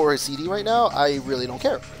can't lower his CD right now, I really don't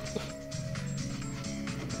care.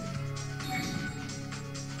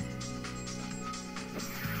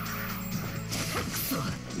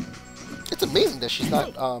 It's amazing that she's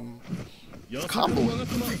not comboing.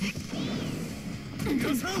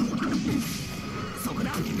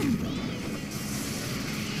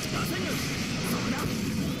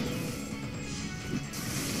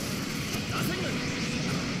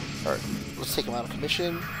 Alright, let's take him out of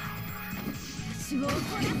commission.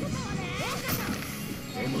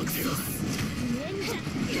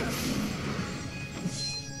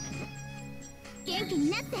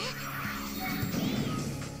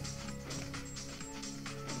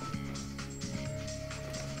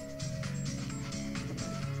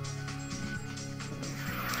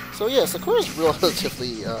 So yeah, Sakura's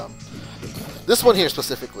relatively, this one here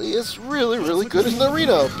specifically is really good in the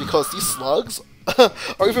arena because these slugs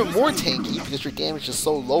are even more tanky because your damage is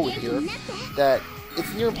so low in here that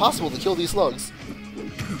it's near impossible to kill these slugs.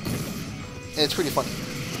 And it's pretty funny.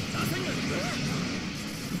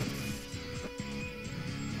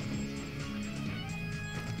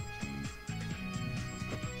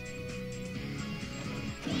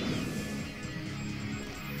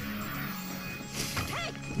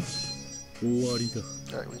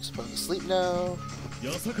 Alright, we just put him to sleep now.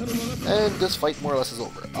 And this fight more or less is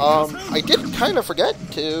over. I did kind of forget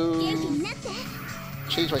to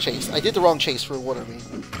change my chase. I did the wrong chase for Water Main.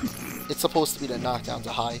 It's supposed to be the knockdown to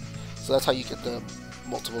high. So that's how you get the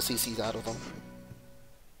multiple CCs out of them.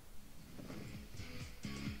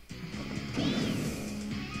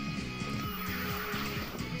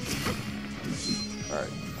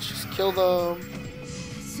 Alright, let's just kill them.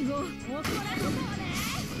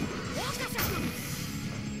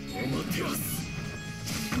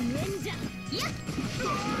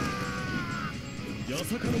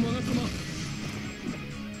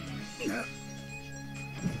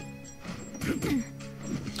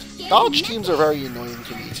 Dodge teams are very annoying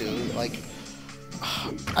to me too. Like,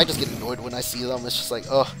 I just get annoyed when I see them. It's just like,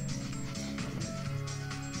 ugh.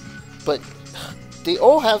 But they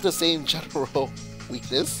all have the same general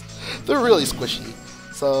weakness. They're really squishy.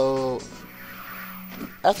 So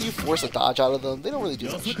after you force a dodge out of them, they don't really do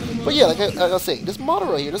much. But yeah, like I was saying, this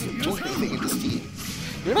model right here doesn't do anything in this team.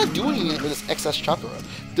 You're not doing anything with this excess chakra.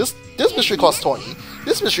 This mystery costs 20.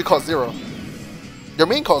 This mystery costs 0. Your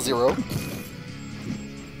main costs 0.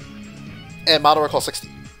 And Madara costs 60.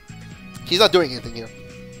 He's not doing anything here.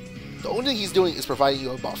 The only thing he's doing is providing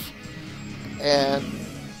you a buff. And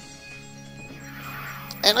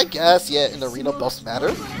I guess, yeah, in the arena buffs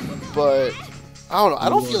matter, but I don't know, I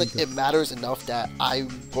don't feel like it matters enough that I'm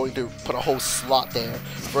going to put a whole slot there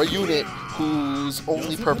for a unit whose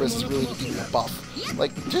only purpose is really to give you a buff.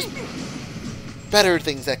 Like, just better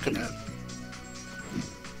things that could be.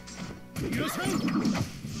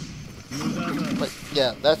 But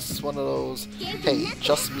yeah, that's one of those, hey,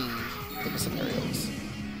 just me type of scenarios.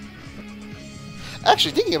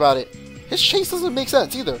 Actually, thinking about it, his chase doesn't make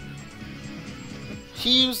sense either.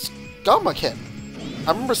 He used Gamma Ken.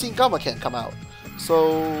 I remember seeing Gamma Ken come out.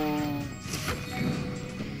 So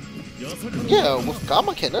yeah, with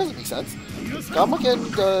Gamma Ken, that doesn't make sense. Gamma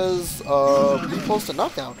Ken does repulse to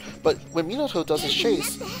knockdown, but when Minato does his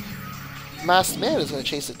chase, Masked Man is going to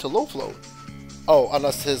chase it to low float. Oh,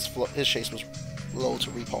 unless his chase was low to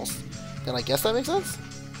repulse. Then I guess that makes sense.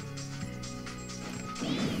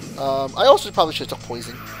 I also probably should have took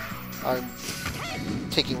poison. I'm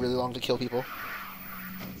taking really long to kill people.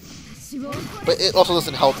 But it also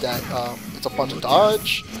doesn't help that it's a bunch of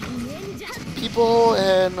dodge people,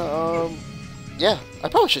 and yeah, I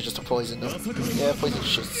probably should just have poison though. Yeah, poison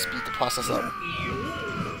should speed the process up.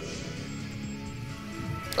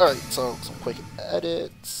 Alright, so some quick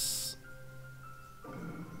edits.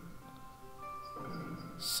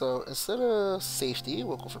 So instead of safety,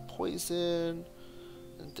 we'll go for poison,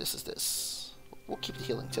 and this is this. We'll keep the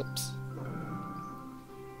healing tips.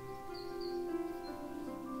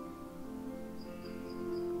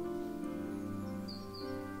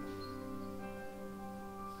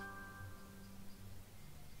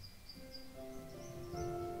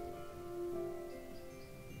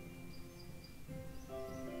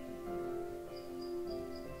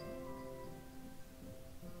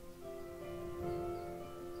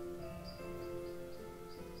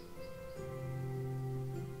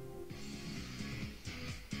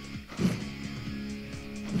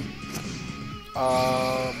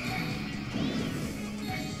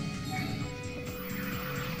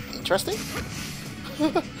 Interesting.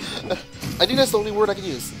 I think that's the only word I can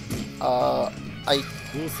use.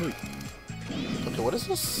 Okay, what is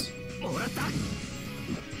this?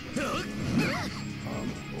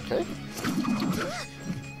 Okay.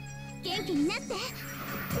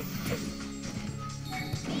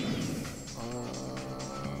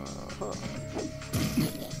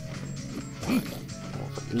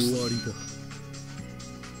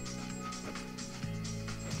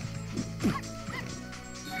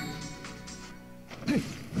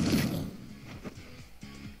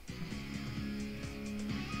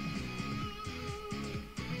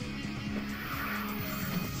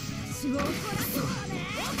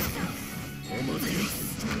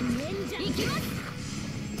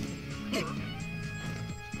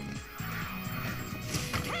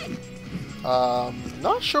 Huh.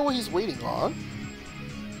 Not sure what he's waiting on.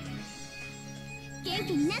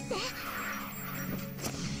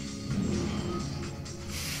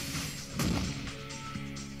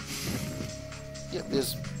 Yeah,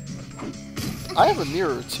 there's... I have a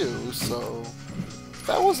mirror too, so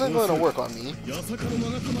that wasn't going to work on me.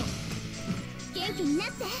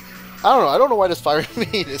 I don't know why this fire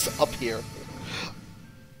maid is up here.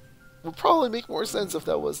 Would probably make more sense if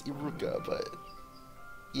that was Iruka, but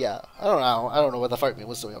yeah, I don't know what the fire maid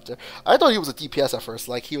was doing up there. I thought he was a DPS at first,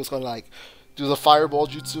 like he was going to like do the fireball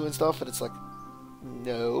jutsu and stuff, and it's like,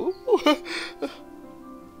 no.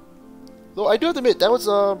 Though I do have to admit, that was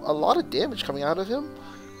a lot of damage coming out of him.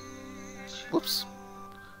 Whoops.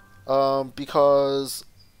 Because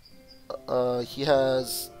he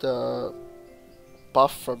has the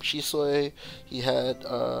buff from Shisui, he had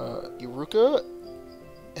Iruka,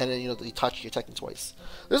 and then, you know, the Itachi attacking twice.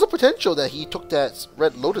 There's a potential that he took that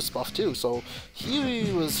Red Lotus buff too, so he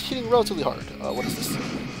was hitting relatively hard. What is this?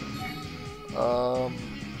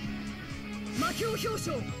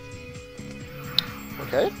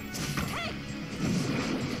 Okay.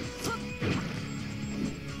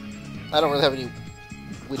 I don't really have any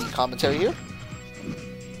witty commentary here.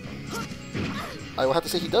 I will have to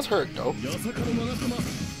say he does hurt, though.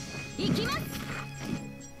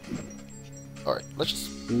 Alright, let's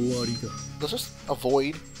just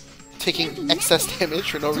avoid taking excess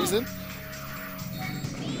damage for no reason.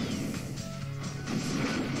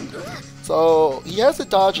 So, he has to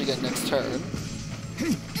dodge again next turn.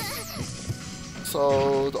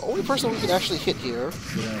 So, the only person we can actually hit here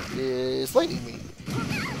is Lightning Me.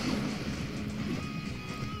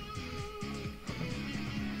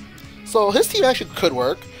 So his team actually could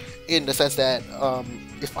work, in the sense that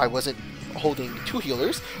if I wasn't holding 2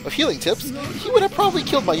 healers of healing tips, he would have probably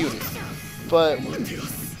killed my unit. But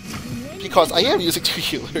because I am using 2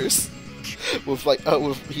 healers with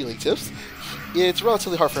with healing tips, it's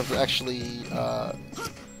relatively hard for him to actually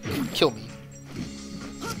kill me.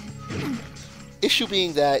 Issue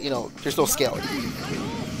being that, you know, there's no scaling.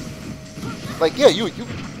 Like, yeah,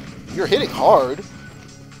 you're hitting hard,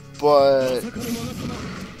 but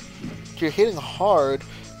you're hitting hard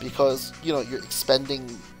because, you know, you're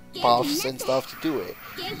expending buffs and stuff to do it.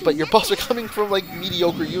 But your buffs are coming from, like,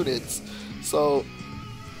 mediocre units. So,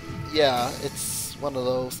 yeah, it's one of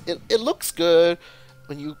those. It looks good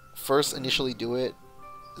when you first initially do it.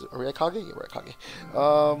 Is it Ryakage? Yeah, Ryakage.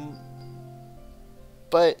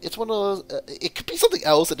 But it's one of those... it could be something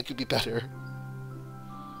else and it could be better.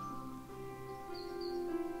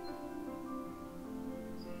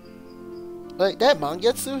 Like, that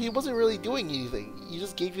Mangetsu, he wasn't really doing anything. He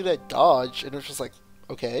just gave you that dodge, and it was just like,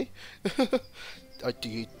 okay. do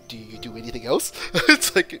you do anything else?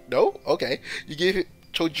 It's like, no? Okay. You gave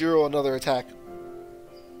Chojiro another attack.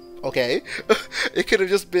 Okay. It could have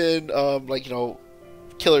just been, like, you know,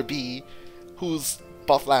 Killer B, whose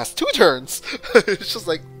buff lasts 2 turns. It's just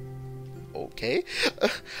like, okay.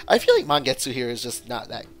 I feel like Mangetsu here is just not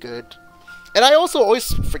that good. And I also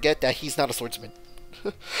always forget that he's not a swordsman.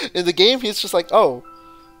 In the game, he's just like, oh,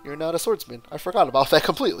 you're not a swordsman. I forgot about that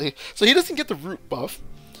completely. So he doesn't get the root buff.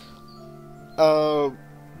 And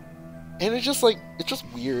it's just like, it's just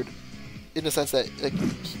weird. In the sense that, like,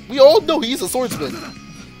 we all know he's a swordsman.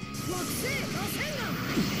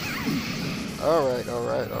 Alright.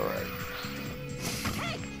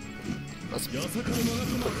 Let's put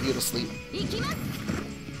you to sleep.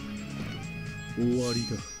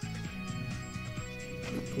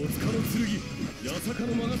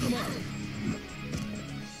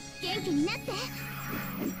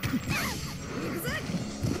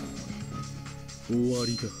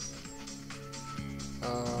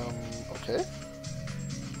 Okay.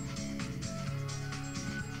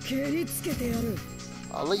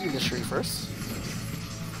 I'll let you mystery first.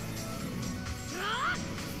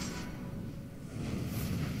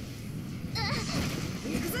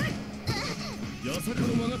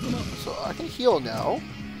 So I can heal now.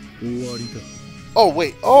 Oh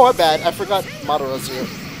wait, oh my bad, I forgot Madara's here.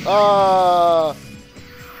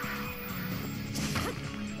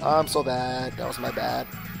 I'm so bad, that was my bad.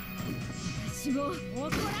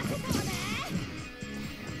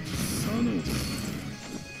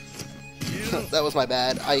 That was my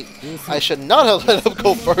bad. I should not have let him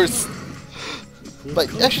go first.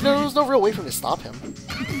 But actually there was no real way for me to stop him.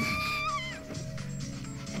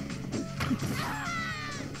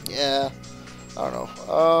 Yeah, I don't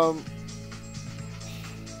know.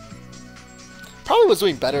 Probably was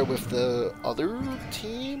doing better with the other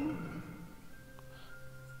team.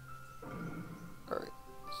 Alright.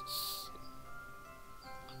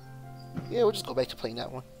 Yeah, we'll just go back to playing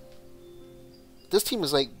that one. This team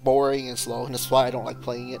is like boring and slow, and that's why I don't like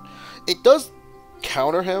playing it. It does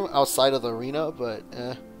counter him outside of the arena, but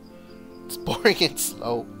it's boring and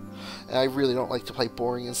slow. And I really don't like to play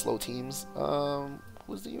boring and slow teams.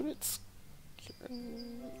 Who's the units?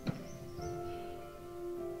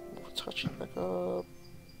 Touching back up.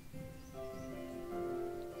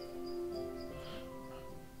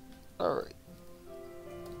 Alright.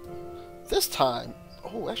 This time,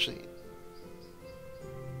 oh, actually,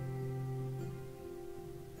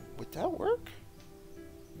 would that work?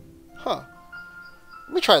 Huh.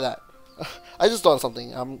 Let me try that. I just thought of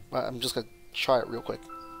something. I'm just gonna try it real quick.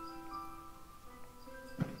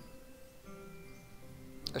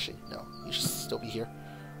 Actually, no. You should still be here.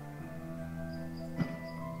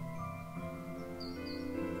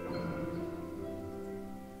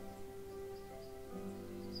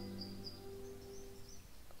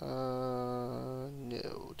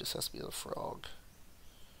 No. This has to be the frog.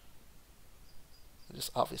 This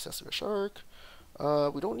obviously has to be a shark.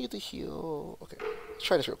 We don't need to heal. Okay, let's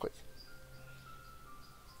try this real quick.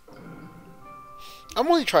 I'm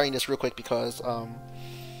only trying this real quick because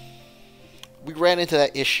we ran into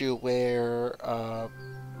that issue where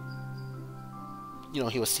you know,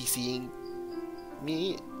 he was CCing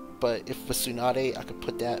me, but if with Tsunade I could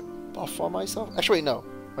put that buff on myself. Actually wait, no,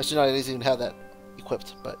 my Tsunade doesn't even have that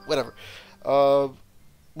equipped, but whatever.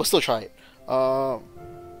 We'll still try it.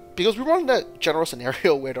 Because we run that general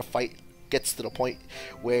scenario where the fight gets to the point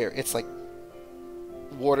where it's like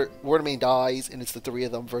Water Main dies and it's the three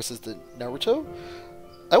of them versus the Naruto.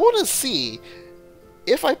 I want to see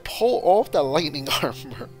if I pull off that lightning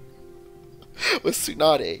armor with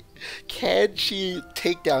Tsunade, can she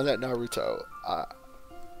take down that Naruto?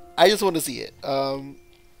 I just want to see it.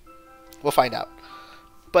 We'll find out.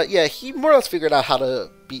 But yeah, he more or less figured out how to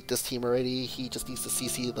beat this team already. He just needs to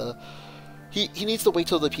CC the... He needs to wait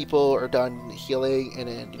till the people are done healing and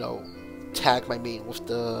then, you know, tag my main with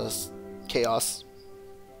the chaos.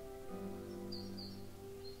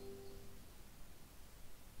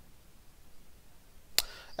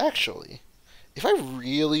 Actually, if I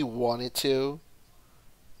really wanted to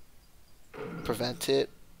prevent it,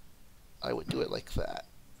 I would do it like that.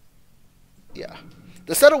 Yeah.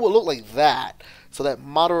 The setup will look like that, so that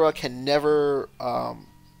Madara can never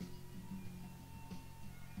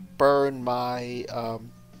burn my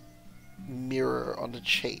mirror on the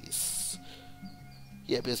chase.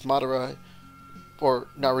 Yeah, because Madara or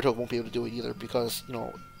Naruto won't be able to do it either because, you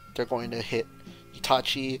know, they're going to hit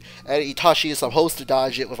Itachi, and Itachi is supposed to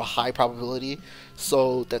dodge it with a high probability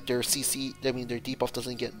so that their CC, I mean their debuff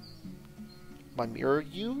doesn't get my mirror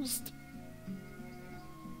used.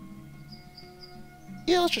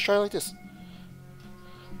 Yeah, let's just try it like this.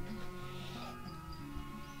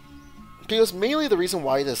 Because mainly the reason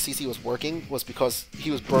why the CC was working was because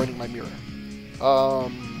he was burning my mirror.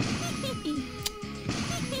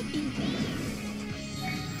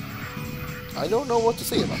 I don't know what to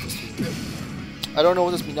say about this team. I don't know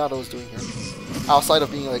what this Minato is doing here. Outside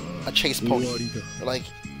of being like a chase pony. Like,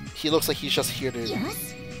 he looks like he's just here to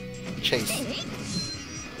chase.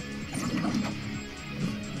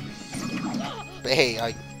 But hey,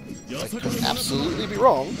 I could absolutely be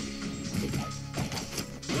wrong.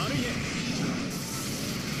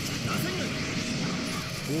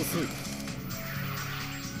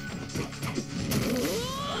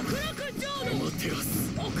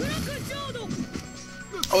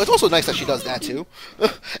 Oh, it's also nice that she does that too.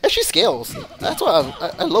 And she scales. That's why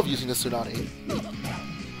I love using the Tsunade.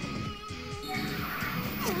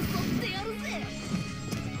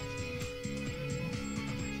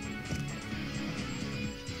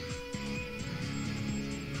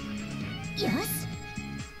 Yes.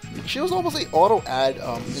 She was almost like auto add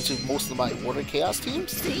into most of my Water Chaos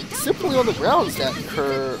teams, simply on the grounds that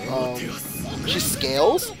her she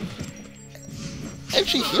scales and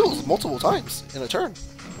she heals multiple times in a turn.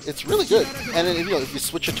 It's really good. And then, if you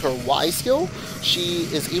switch it to her Y skill, she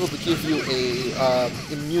is able to give you a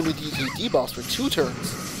immunity to debuffs for 2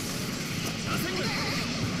 turns.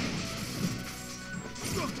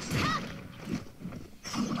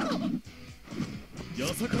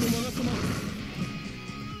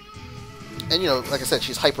 And like I said,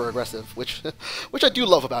 she's hyper aggressive, which I do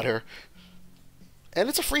love about her. And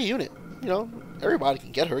it's a free unit. Everybody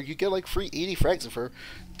can get her. You get like free 80 frags of her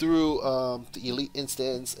through the elite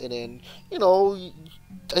instance, and then I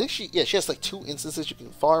think she has like 2 instances you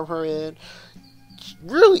can farm her in. It's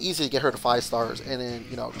really easy to get her to 5 stars, and then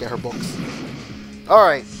get her books. All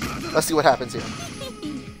right, let's see what happens here.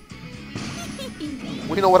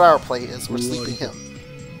 We know what our play is. We're sleeping him.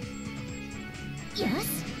 Yes.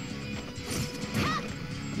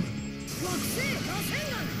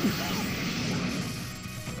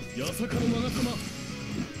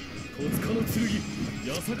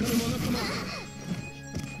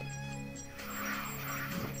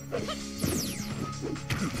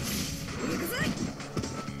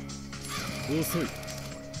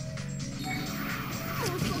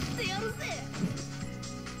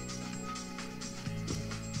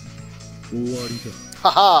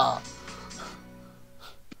 Haha!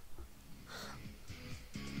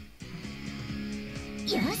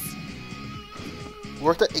 Yes.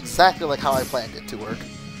 Worked out exactly like how I planned it to work.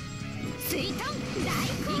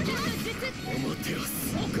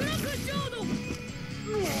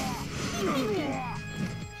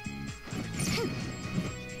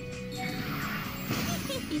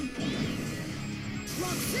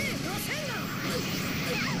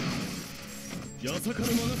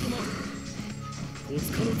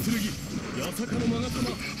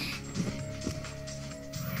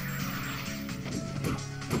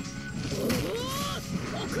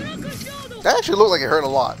 That actually looked like it hurt a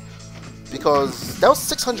lot, because that was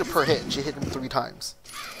 600 per hit, and she hit him 3 times.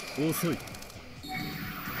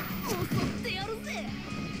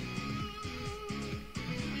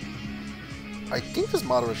 I think this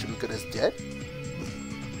Madara should be good as dead.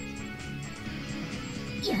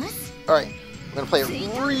 Yes. Alright, we're gonna play it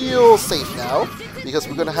real safe now, because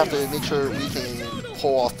we're gonna have to make sure we can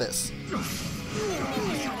pull off this.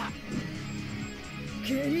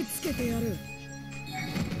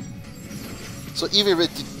 So even if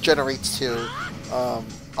it degenerates to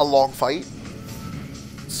a long fight,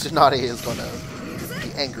 Tsunade is gonna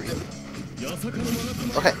be angry.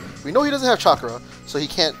 Okay, we know he doesn't have chakra, so he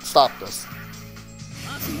can't stop us.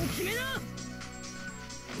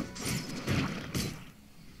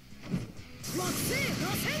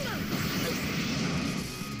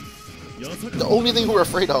 The only thing we're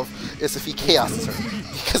afraid of is if he chaoses her,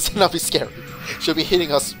 because then that'll be scary. She'll be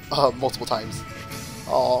hitting us multiple times.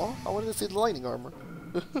 Aw, I wanted to see the lightning armor.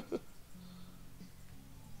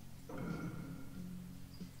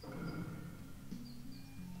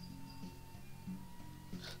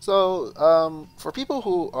 So, for people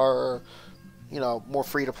who are, more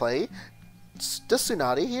free to play, this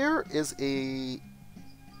Tsunade here is a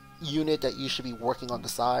unit that you should be working on the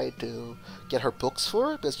side to get her books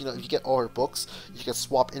for, because if you get all her books, you can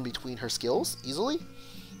swap in between her skills easily,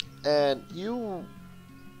 and you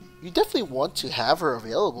definitely want to have her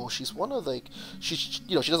available. She's one of she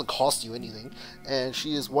doesn't cost you anything, and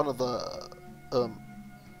she is one of the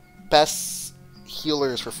best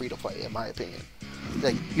healers for free to play, in my opinion.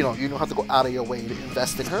 Like, you don't have to go out of your way to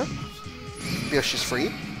invest in her because she's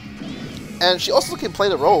free, and she also can play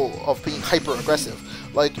the role of being hyper aggressive.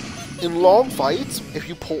 Like, in long fights, if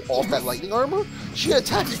you pull off that lightning armor, she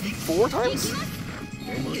attacks 4 times?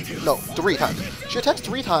 No, 3 times. She attacks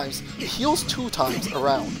 3 times, heals 2 times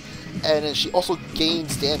around, and then she also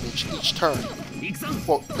gains damage each turn.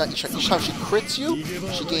 Well, not each turn. Each time she crits you,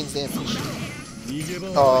 she gains damage.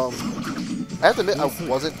 I have to admit, I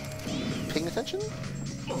wasn't paying attention?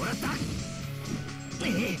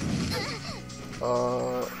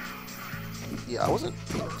 Yeah, I wasn't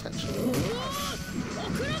paying attention.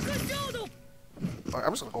 Alright,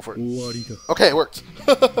 I'm just gonna go for it. Okay, it worked.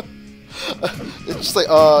 It's just like,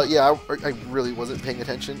 yeah, I really wasn't paying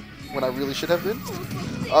attention when I really should have been.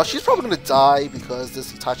 She's probably gonna die because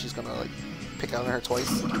this Itachi's gonna, like, pick on her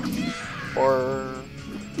twice. Or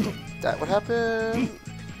that would happen.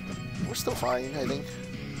 We're still fine, I think.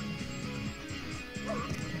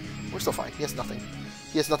 We're still fine. He has nothing.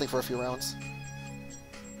 He has nothing for a few rounds.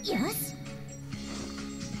 Yes.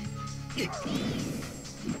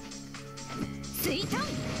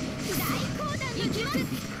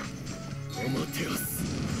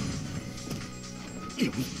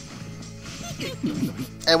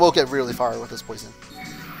 And we'll get really far with this poison.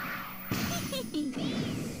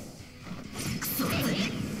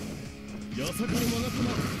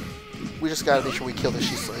 We just gotta make sure we kill the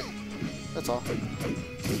Shisui. That's all.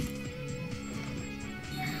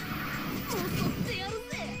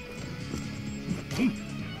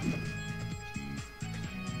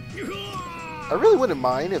 I really wouldn't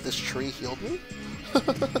mind if this tree healed me.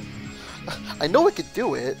 I know it could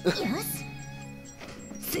do it.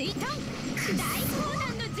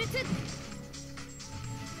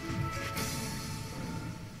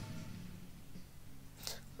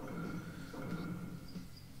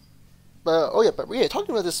 But oh yeah,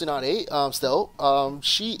 talking about this Tsunade, still,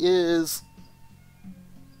 she is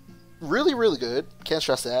really, really good. Can't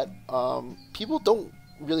stress that. People don't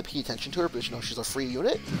really pay attention to her, but you know she's a free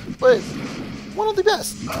unit. But one of the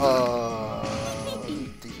best.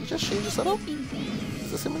 Did he just change the setup?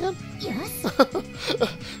 Is this him again?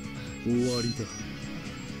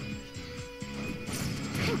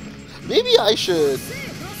 Maybe I should.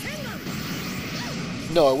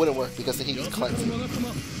 No, it wouldn't work because then he gets cleansed.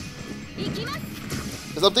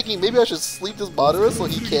 Because I'm thinking maybe I should sleep this Madara so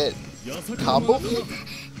he can't combo me?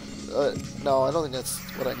 No, I don't think that's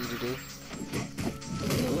what I need to do.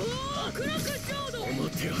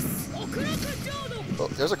 Oh,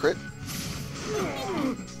 there's a crit.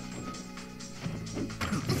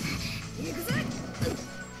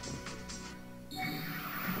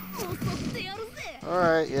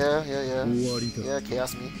 Alright, yeah. Yeah,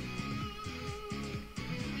 chaos me.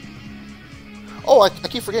 Oh, I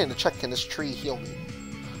keep forgetting to check, can this tree heal me?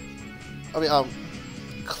 I mean,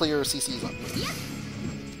 clear CCs on me.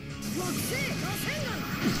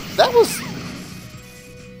 That was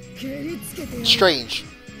strange.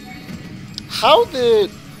 How did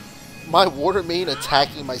my water main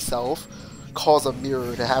attacking myself cause a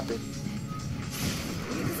mirror to happen?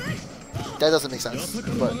 That doesn't make sense,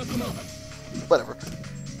 but whatever.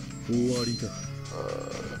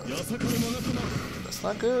 That's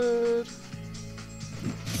not good.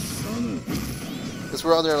 Because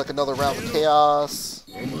we're under like another round of chaos.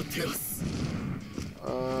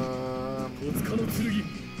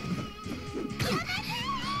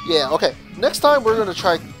 Yeah, okay. Next time we're gonna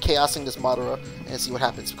try chaosing this Madara and see what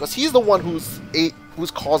happens, because he's the one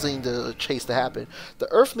who's causing the chase to happen. The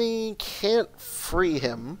Earth Main can't free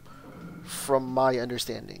him, from my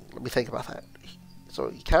understanding. Let me think about that. So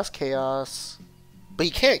he casts chaos, but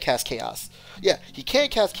he can't cast chaos. Yeah, he can't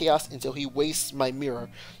cast chaos until he wastes my mirror.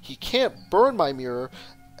 He can't burn my mirror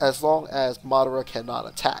as long as Madara cannot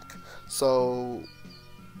attack. So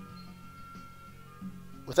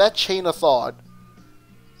with that chain of thought,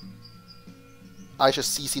 I should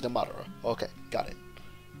CC the Madara. Okay, got it.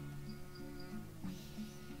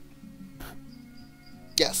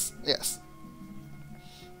 Yes.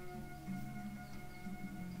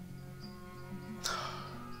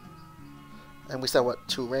 And we said what,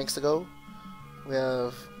 2 ranks to go? We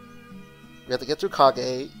have to get through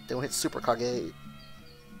Kage, then we hit Super Kage.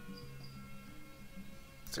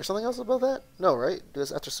 Is there something else about that? No, right?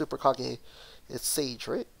 Because after Super Kage, it's Sage,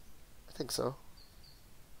 right? I think so.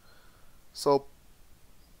 So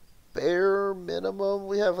bare minimum,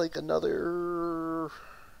 we have like another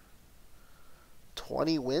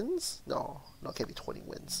 20 wins? No, it can't be 20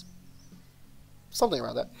 wins. Something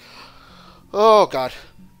around that. Oh god.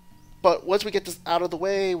 But once we get this out of the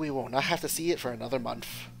way, we will not have to see it for another month.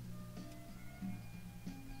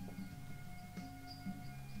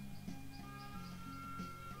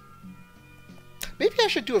 Maybe I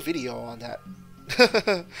should do a video on that.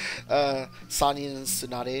 Sanin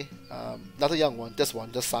Tsunade, not the young one, this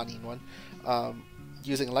one, the Sanin one,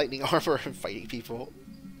 using lightning armor and fighting people.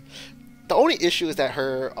 The only issue is that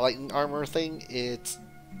her lightning armor thing, it's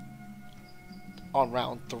on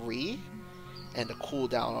round 3, and the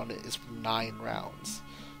cooldown on it is 9 rounds.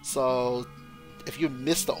 So if you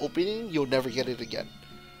miss the opening, you'll never get it again.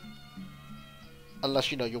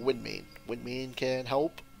 Unless you know your Wind Main. Wind Main can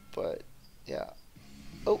help, but yeah.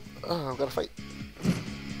 Oh, I've got to fight.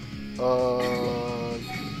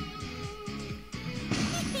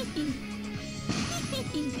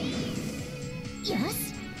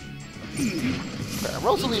 Yes. Okay, I'm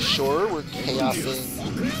relatively sure we're chaosing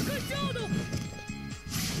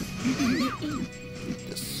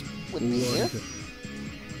this Wind Main here.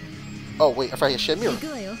 Oh wait, I forgot Shenmue.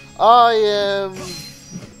 I am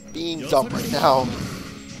being dumb right now.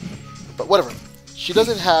 But whatever. She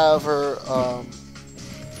doesn't have her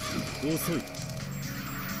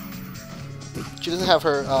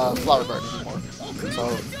flower burn anymore.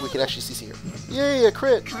 So we can actually CC her. Yay, a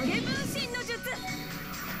crit!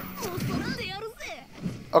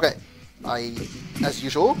 Okay. As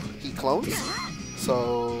usual, he clones.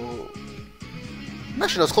 So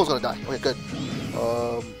actually no, his clone's gonna die. Okay, good.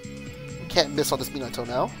 We can't miss on this Minato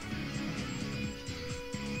now.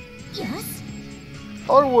 Yes.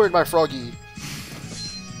 Onward, my froggy.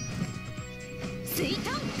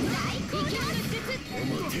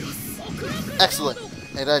 Excellent.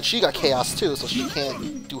 And then she got chaos too, so she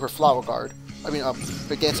can't do her flower guard. I mean,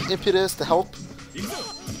 her dance impetus to help.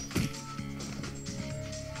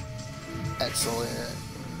 Excellent.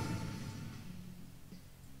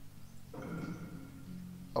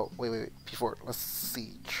 Oh, wait. Before, let's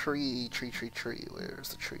see. Tree. Where's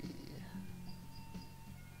the tree?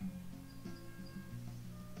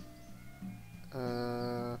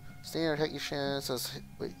 Standard attack each chance says,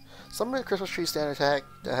 wait. Summon a Christmas tree standard attack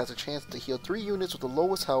that has a chance to heal 3 units with the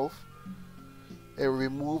lowest health and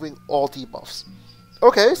removing all debuffs.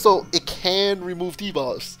 Okay, so it can remove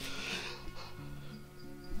debuffs.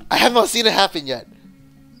 I have not seen it happen yet.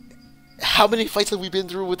 How many fights have we been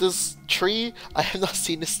through with this tree? I have not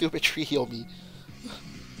seen this stupid tree heal me.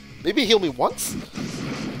 Maybe heal me once?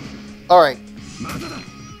 Alright.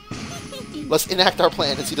 Let's enact our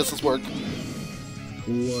plan and see does this work.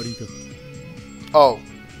 Oh.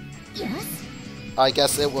 Yes. I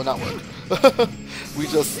guess it will not work. we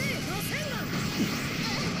just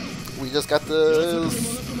got this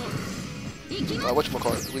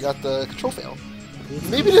whatchamacallit? We got the control fail.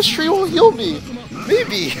 Maybe this tree will heal me.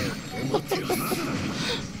 Maybe.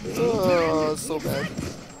 Oh, it's so bad.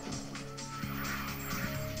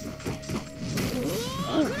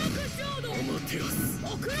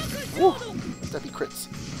 Ooh. That'd be crits.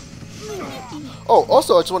 Oh,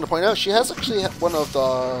 also, I just want to point out, she has actually one of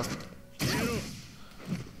the...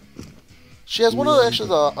 She has one of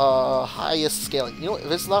the highest scaling. You know what,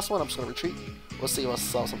 if it's the last one, I'm just going to retreat. We'll see us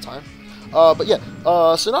some time. But yeah,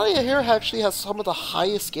 Tsunade here actually has some of the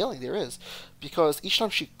highest scaling there is. Because each time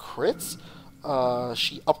she crits,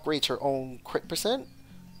 she upgrades her own crit percent.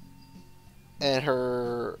 And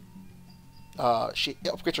her... she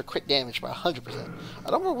upgrades her crit damage by 100%. I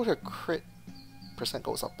don't remember what her crit percent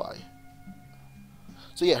goes up by.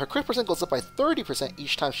 So yeah, her crit percent goes up by 30%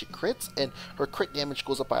 each time she crits, and her crit damage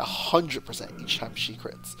goes up by 100% each time she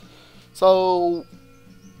crits. So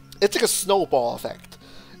it's like a snowball effect.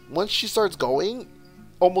 Once she starts going,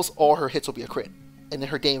 almost all her hits will be a crit, and then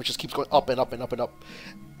her damage just keeps going up and up and up and up.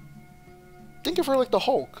 Think of her like the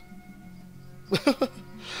Hulk.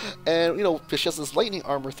 And you know, she has this lightning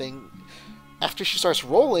armor thing. After she starts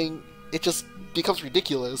rolling, it just becomes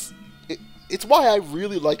ridiculous. It's why I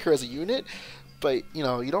really like her as a unit, but, you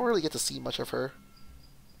know, you don't really get to see much of her.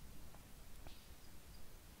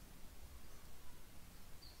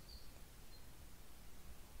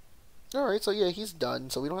 Alright, so yeah, he's done,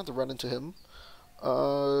 so we don't have to run into him.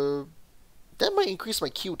 That might increase my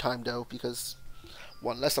queue time, though, because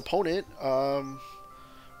one less opponent.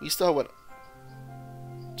 We still have, what,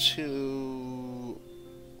 2,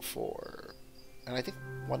 4, and I think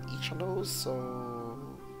 1 each on those,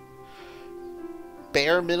 so...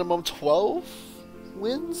 bare minimum 12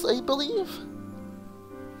 wins, I believe.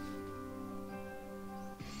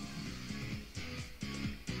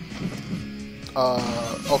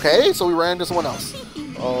 Okay, so we ran into someone else.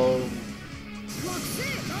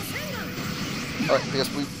 Alright, because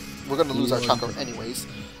we're gonna lose our chakra anyways.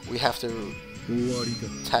 We have to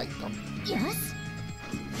tag them. Yes.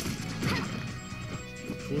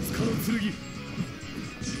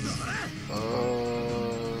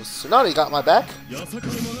 Tsunade got my back.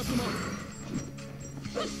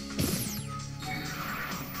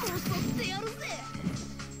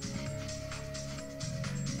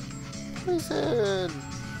 Poison.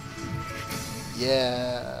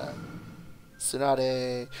 Yeah.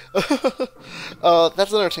 Tsunade.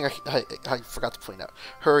 That's another thing I forgot to point out.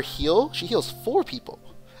 Her heal, she heals 4 people,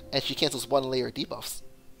 and she cancels 1 layer of debuffs.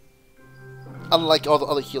 Unlike all the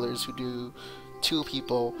other healers who do 2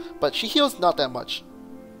 people, but she heals not that much.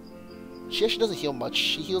 She actually doesn't heal much.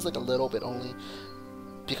 She heals like a little bit only,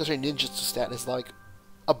 because her ninjutsu stat is like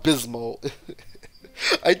abysmal.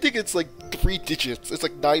 I think it's like 3 digits. It's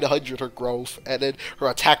like 900 her growth, and then her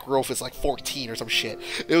attack growth is like 14 or some shit.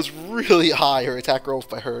 It was really high. Her attack growth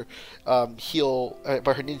by her by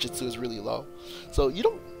her ninjutsu is really low. So you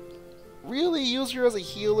don't really use her as a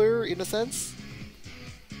healer in a sense.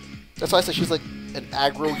 That's why I said she's like an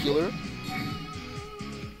aggro healer.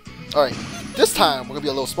 Alright, this time we're gonna be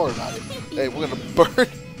a little smart about it. Hey, we're gonna burn.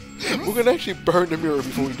 We're gonna actually burn the mirror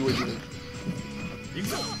before we do anything.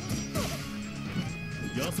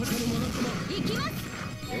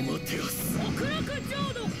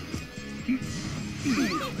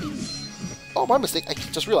 Oh, my mistake. I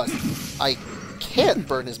just realized I can't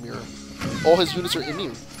burn his mirror. All his units are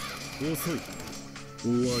immune.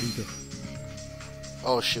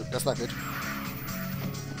 Oh shoot, that's not good.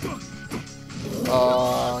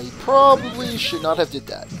 He probably should not have did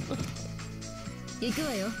that. 行く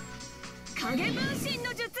わよ。影分身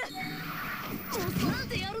の術。襲っ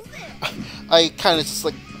てやるぜ。I kind of just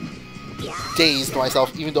like dazed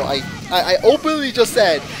myself, even though I openly just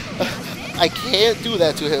said I can't do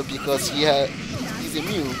that to him because he's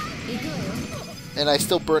immune, and I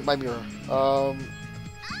still burnt my mirror.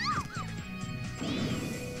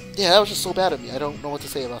 Yeah, that was just so bad of me. I don't know what to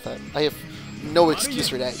say about that. I have no excuse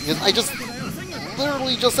for that because I just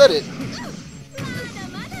literally just said it.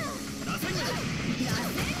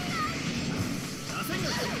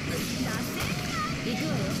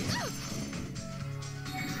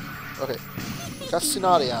 Okay, got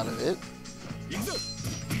Tsunade out of it.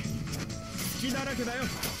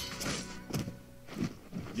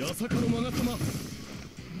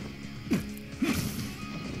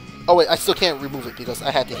 Oh wait, I still can't remove it because I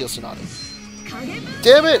had to heal Tsunade.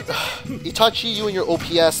 Damn it! Itachi, you and your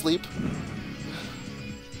OPS sleep.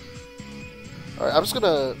 Alright, I'm just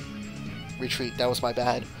gonna retreat. That was my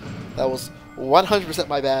bad. That was 100%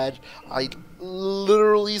 my bad. I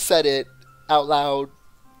literally said it out loud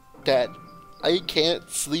that I can't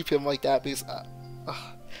sleep him like that because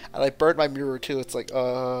and I burned my mirror too. It's like,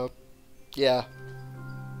 yeah.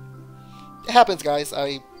 It happens, guys.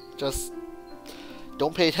 I just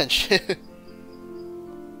don't pay attention.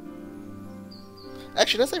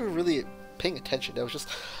 Actually, that's not even really paying attention. That was just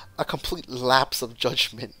a complete lapse of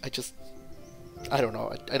judgment. I don't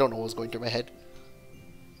know. I don't know what was going through my head.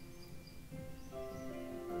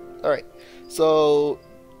 Alright, so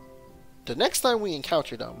the next time we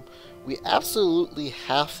encounter them, we absolutely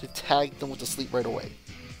have to tag them with the sleep right away.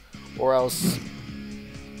 Or else,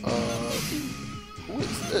 who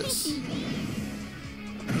is this?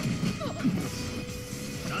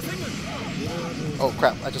 Oh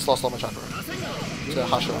crap, I just lost all my chakra. To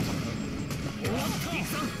Hashirama.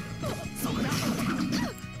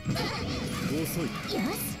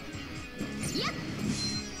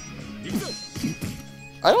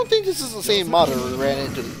 I don't think this is the same model we ran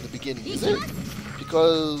into in the beginning, is it?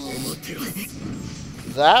 Because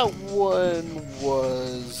that one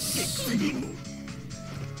was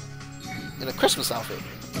in a Christmas outfit.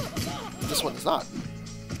 This one is not.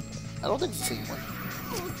 I don't think it's the same one.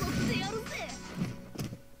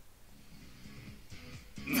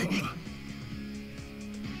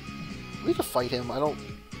 We could fight him. I don't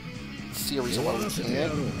see a reason why we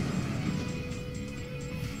can't.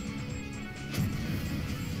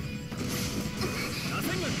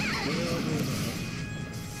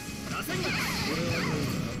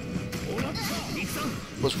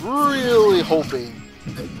 Was really hoping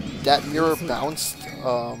that mirror bounced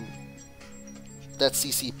that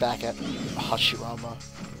CC back at Hashirama.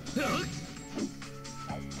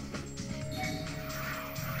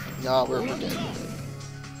 Nah, we're dead.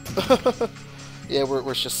 Yeah,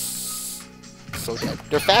 we're just so dead.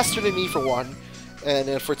 They're faster than me for one, and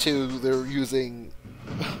then for two, they're using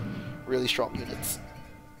really strong units.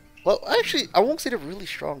 Well, actually, I won't say they're really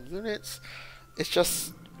strong units. It's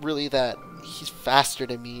just really that he's faster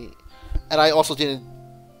than me, and I also didn't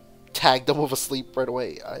tag them with a sleep right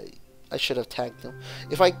away. I should have tagged them.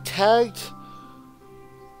 If I tagged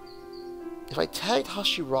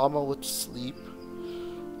Hashirama with sleep,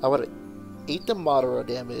 I would have ate the Madara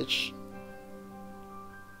damage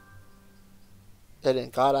and then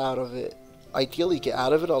got out of it. Ideally, get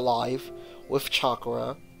out of it alive with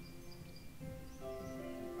chakra,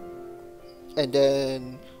 and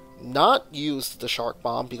then not use the Shark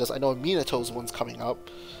Bomb because I know Minato's one's coming up,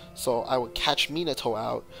 so I would catch Minato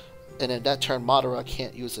out, and then that turn Madara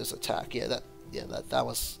can't use his attack. That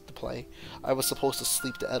was the play. I was supposed to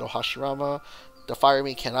sleep the Edo Hashirama. The Fire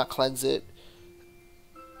Main cannot cleanse it.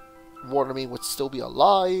 Water Main would still be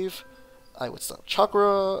alive. I would still have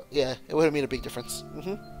chakra. Yeah, it would have made a big difference.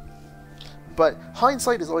 But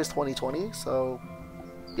hindsight is always 20/20, so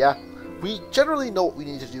yeah, we generally know what we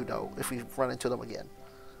need to do now if we run into them again.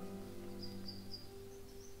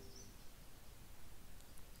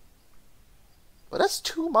 But that's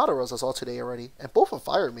 2 Madaras I saw today already, and both are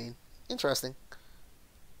Fire Main. Interesting.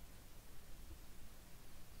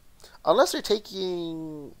 Unless they're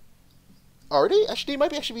taking... Are they? Actually, they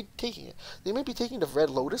might actually be taking it. They might be taking the Red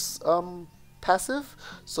Lotus passive,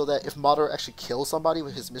 so that if Madara actually kills somebody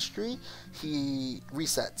with his mystery, he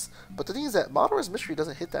resets. But the thing is that Madara's mystery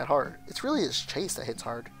doesn't hit that hard. It's really his chase that hits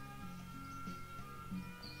hard.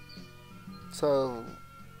 So...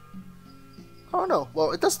 I don't know.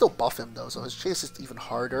 Well, it does still buff him, though, so his chase is even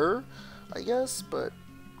harder, I guess, but...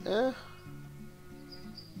 eh.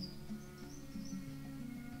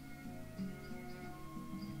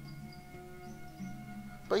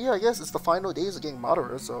 But yeah, I guess it's the final days of getting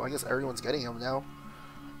Madara, so I guess everyone's getting him now.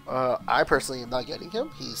 I personally am not getting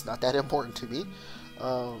him. He's not that important to me.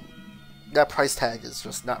 Um, that price tag is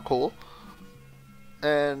just not cool.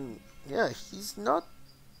 And yeah, he's not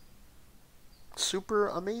super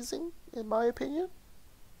amazing in my opinion.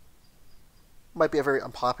 Might be a very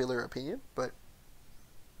unpopular opinion, but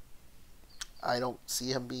I don't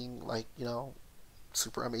see him being like,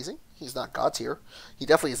 super amazing. He's not god tier. He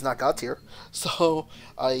definitely is not god tier. So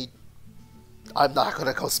I'm not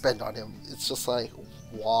gonna go spend on him. It's just like,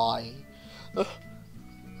 why?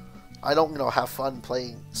 I don't, have fun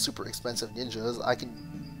playing super expensive ninjas. I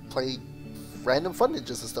can play random fun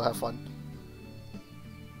ninjas and still have fun.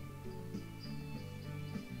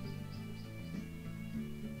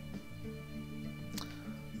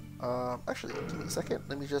 Actually, give me a second.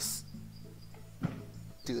 Let me just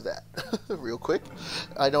do that real quick.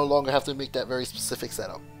 I no longer have to make that very specific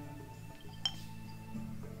setup.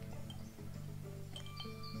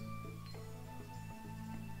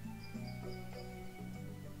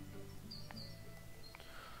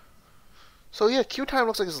 So yeah, queue time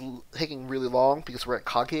looks like it's taking really long because we're at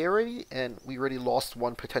Kage already, and we already lost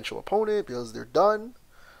one potential opponent because they're done.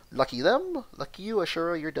 Lucky them. Lucky you,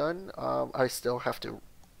 Ashura, you're done. I still have to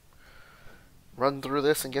run through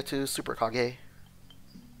this and get to Super Kage.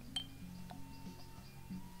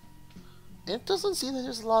 It doesn't seem that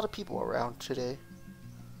there's a lot of people around today.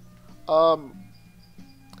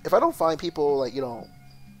 If I don't find people, like,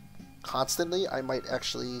 constantly, I might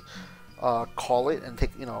actually call it and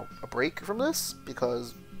take, a break from this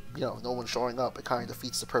because, no one's showing up. It kind of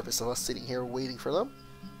defeats the purpose of us sitting here waiting for them.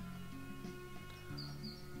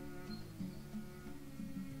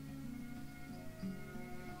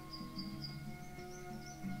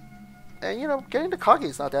 And, getting to Kage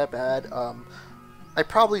is not that bad. I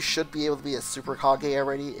probably should be able to be a Super Kage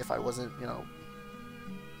already if I wasn't,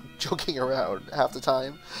 joking around half the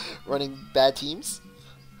time, running bad teams.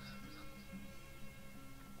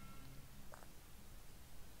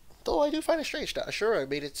 Though I do find it strange that Ashura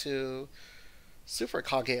made it to Super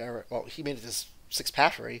Kage. Well, he made it to 6th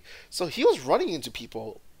path already, so he was running into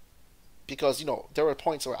people because there were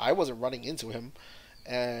points where I wasn't running into him,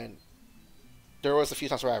 and there was a few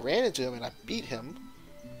times where I ran into him and I beat him.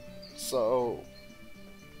 So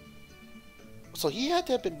he had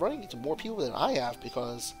to have been running into more people than I have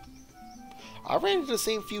because I ran into the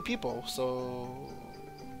same few people.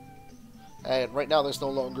 And right now there's no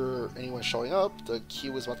longer anyone showing up. The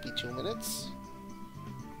queue is about to be 2 minutes.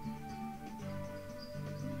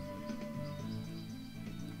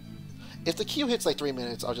 If the queue hits like 3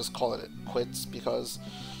 minutes, I'll just call it quits because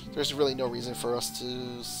there's really no reason for us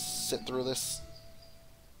to sit through this.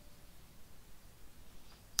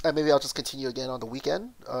 And maybe I'll just continue again on the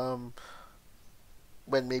weekend,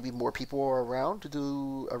 when maybe more people are around to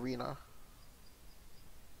do arena.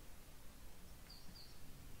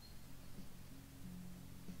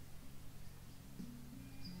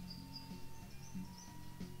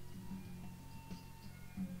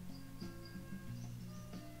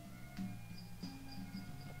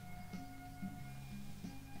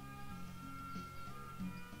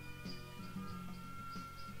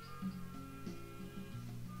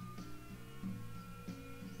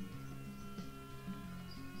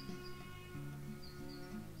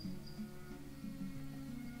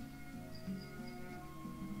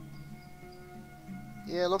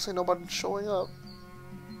 Yeah, it looks like nobody's showing up.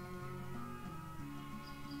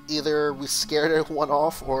 Either we scared everyone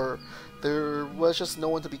off, or there was just no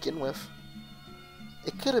one to begin with.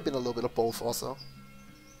 It could have been a little bit of both, also.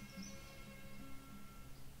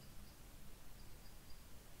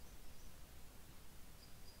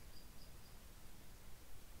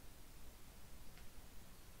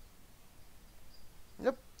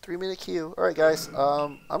 Yep, 3-minute queue. Alright, guys,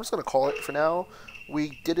 I'm just gonna call it for now.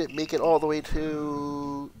 We didn't make it all the way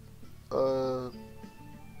to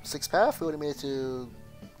 6th path. We would have made it to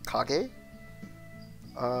Kage.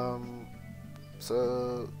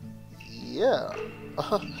 So yeah,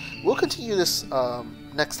 we'll continue this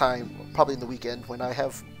next time, probably in the weekend when I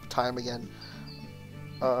have time again.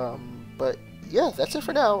 But yeah, that's it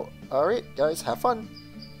for now. All right, guys, have fun.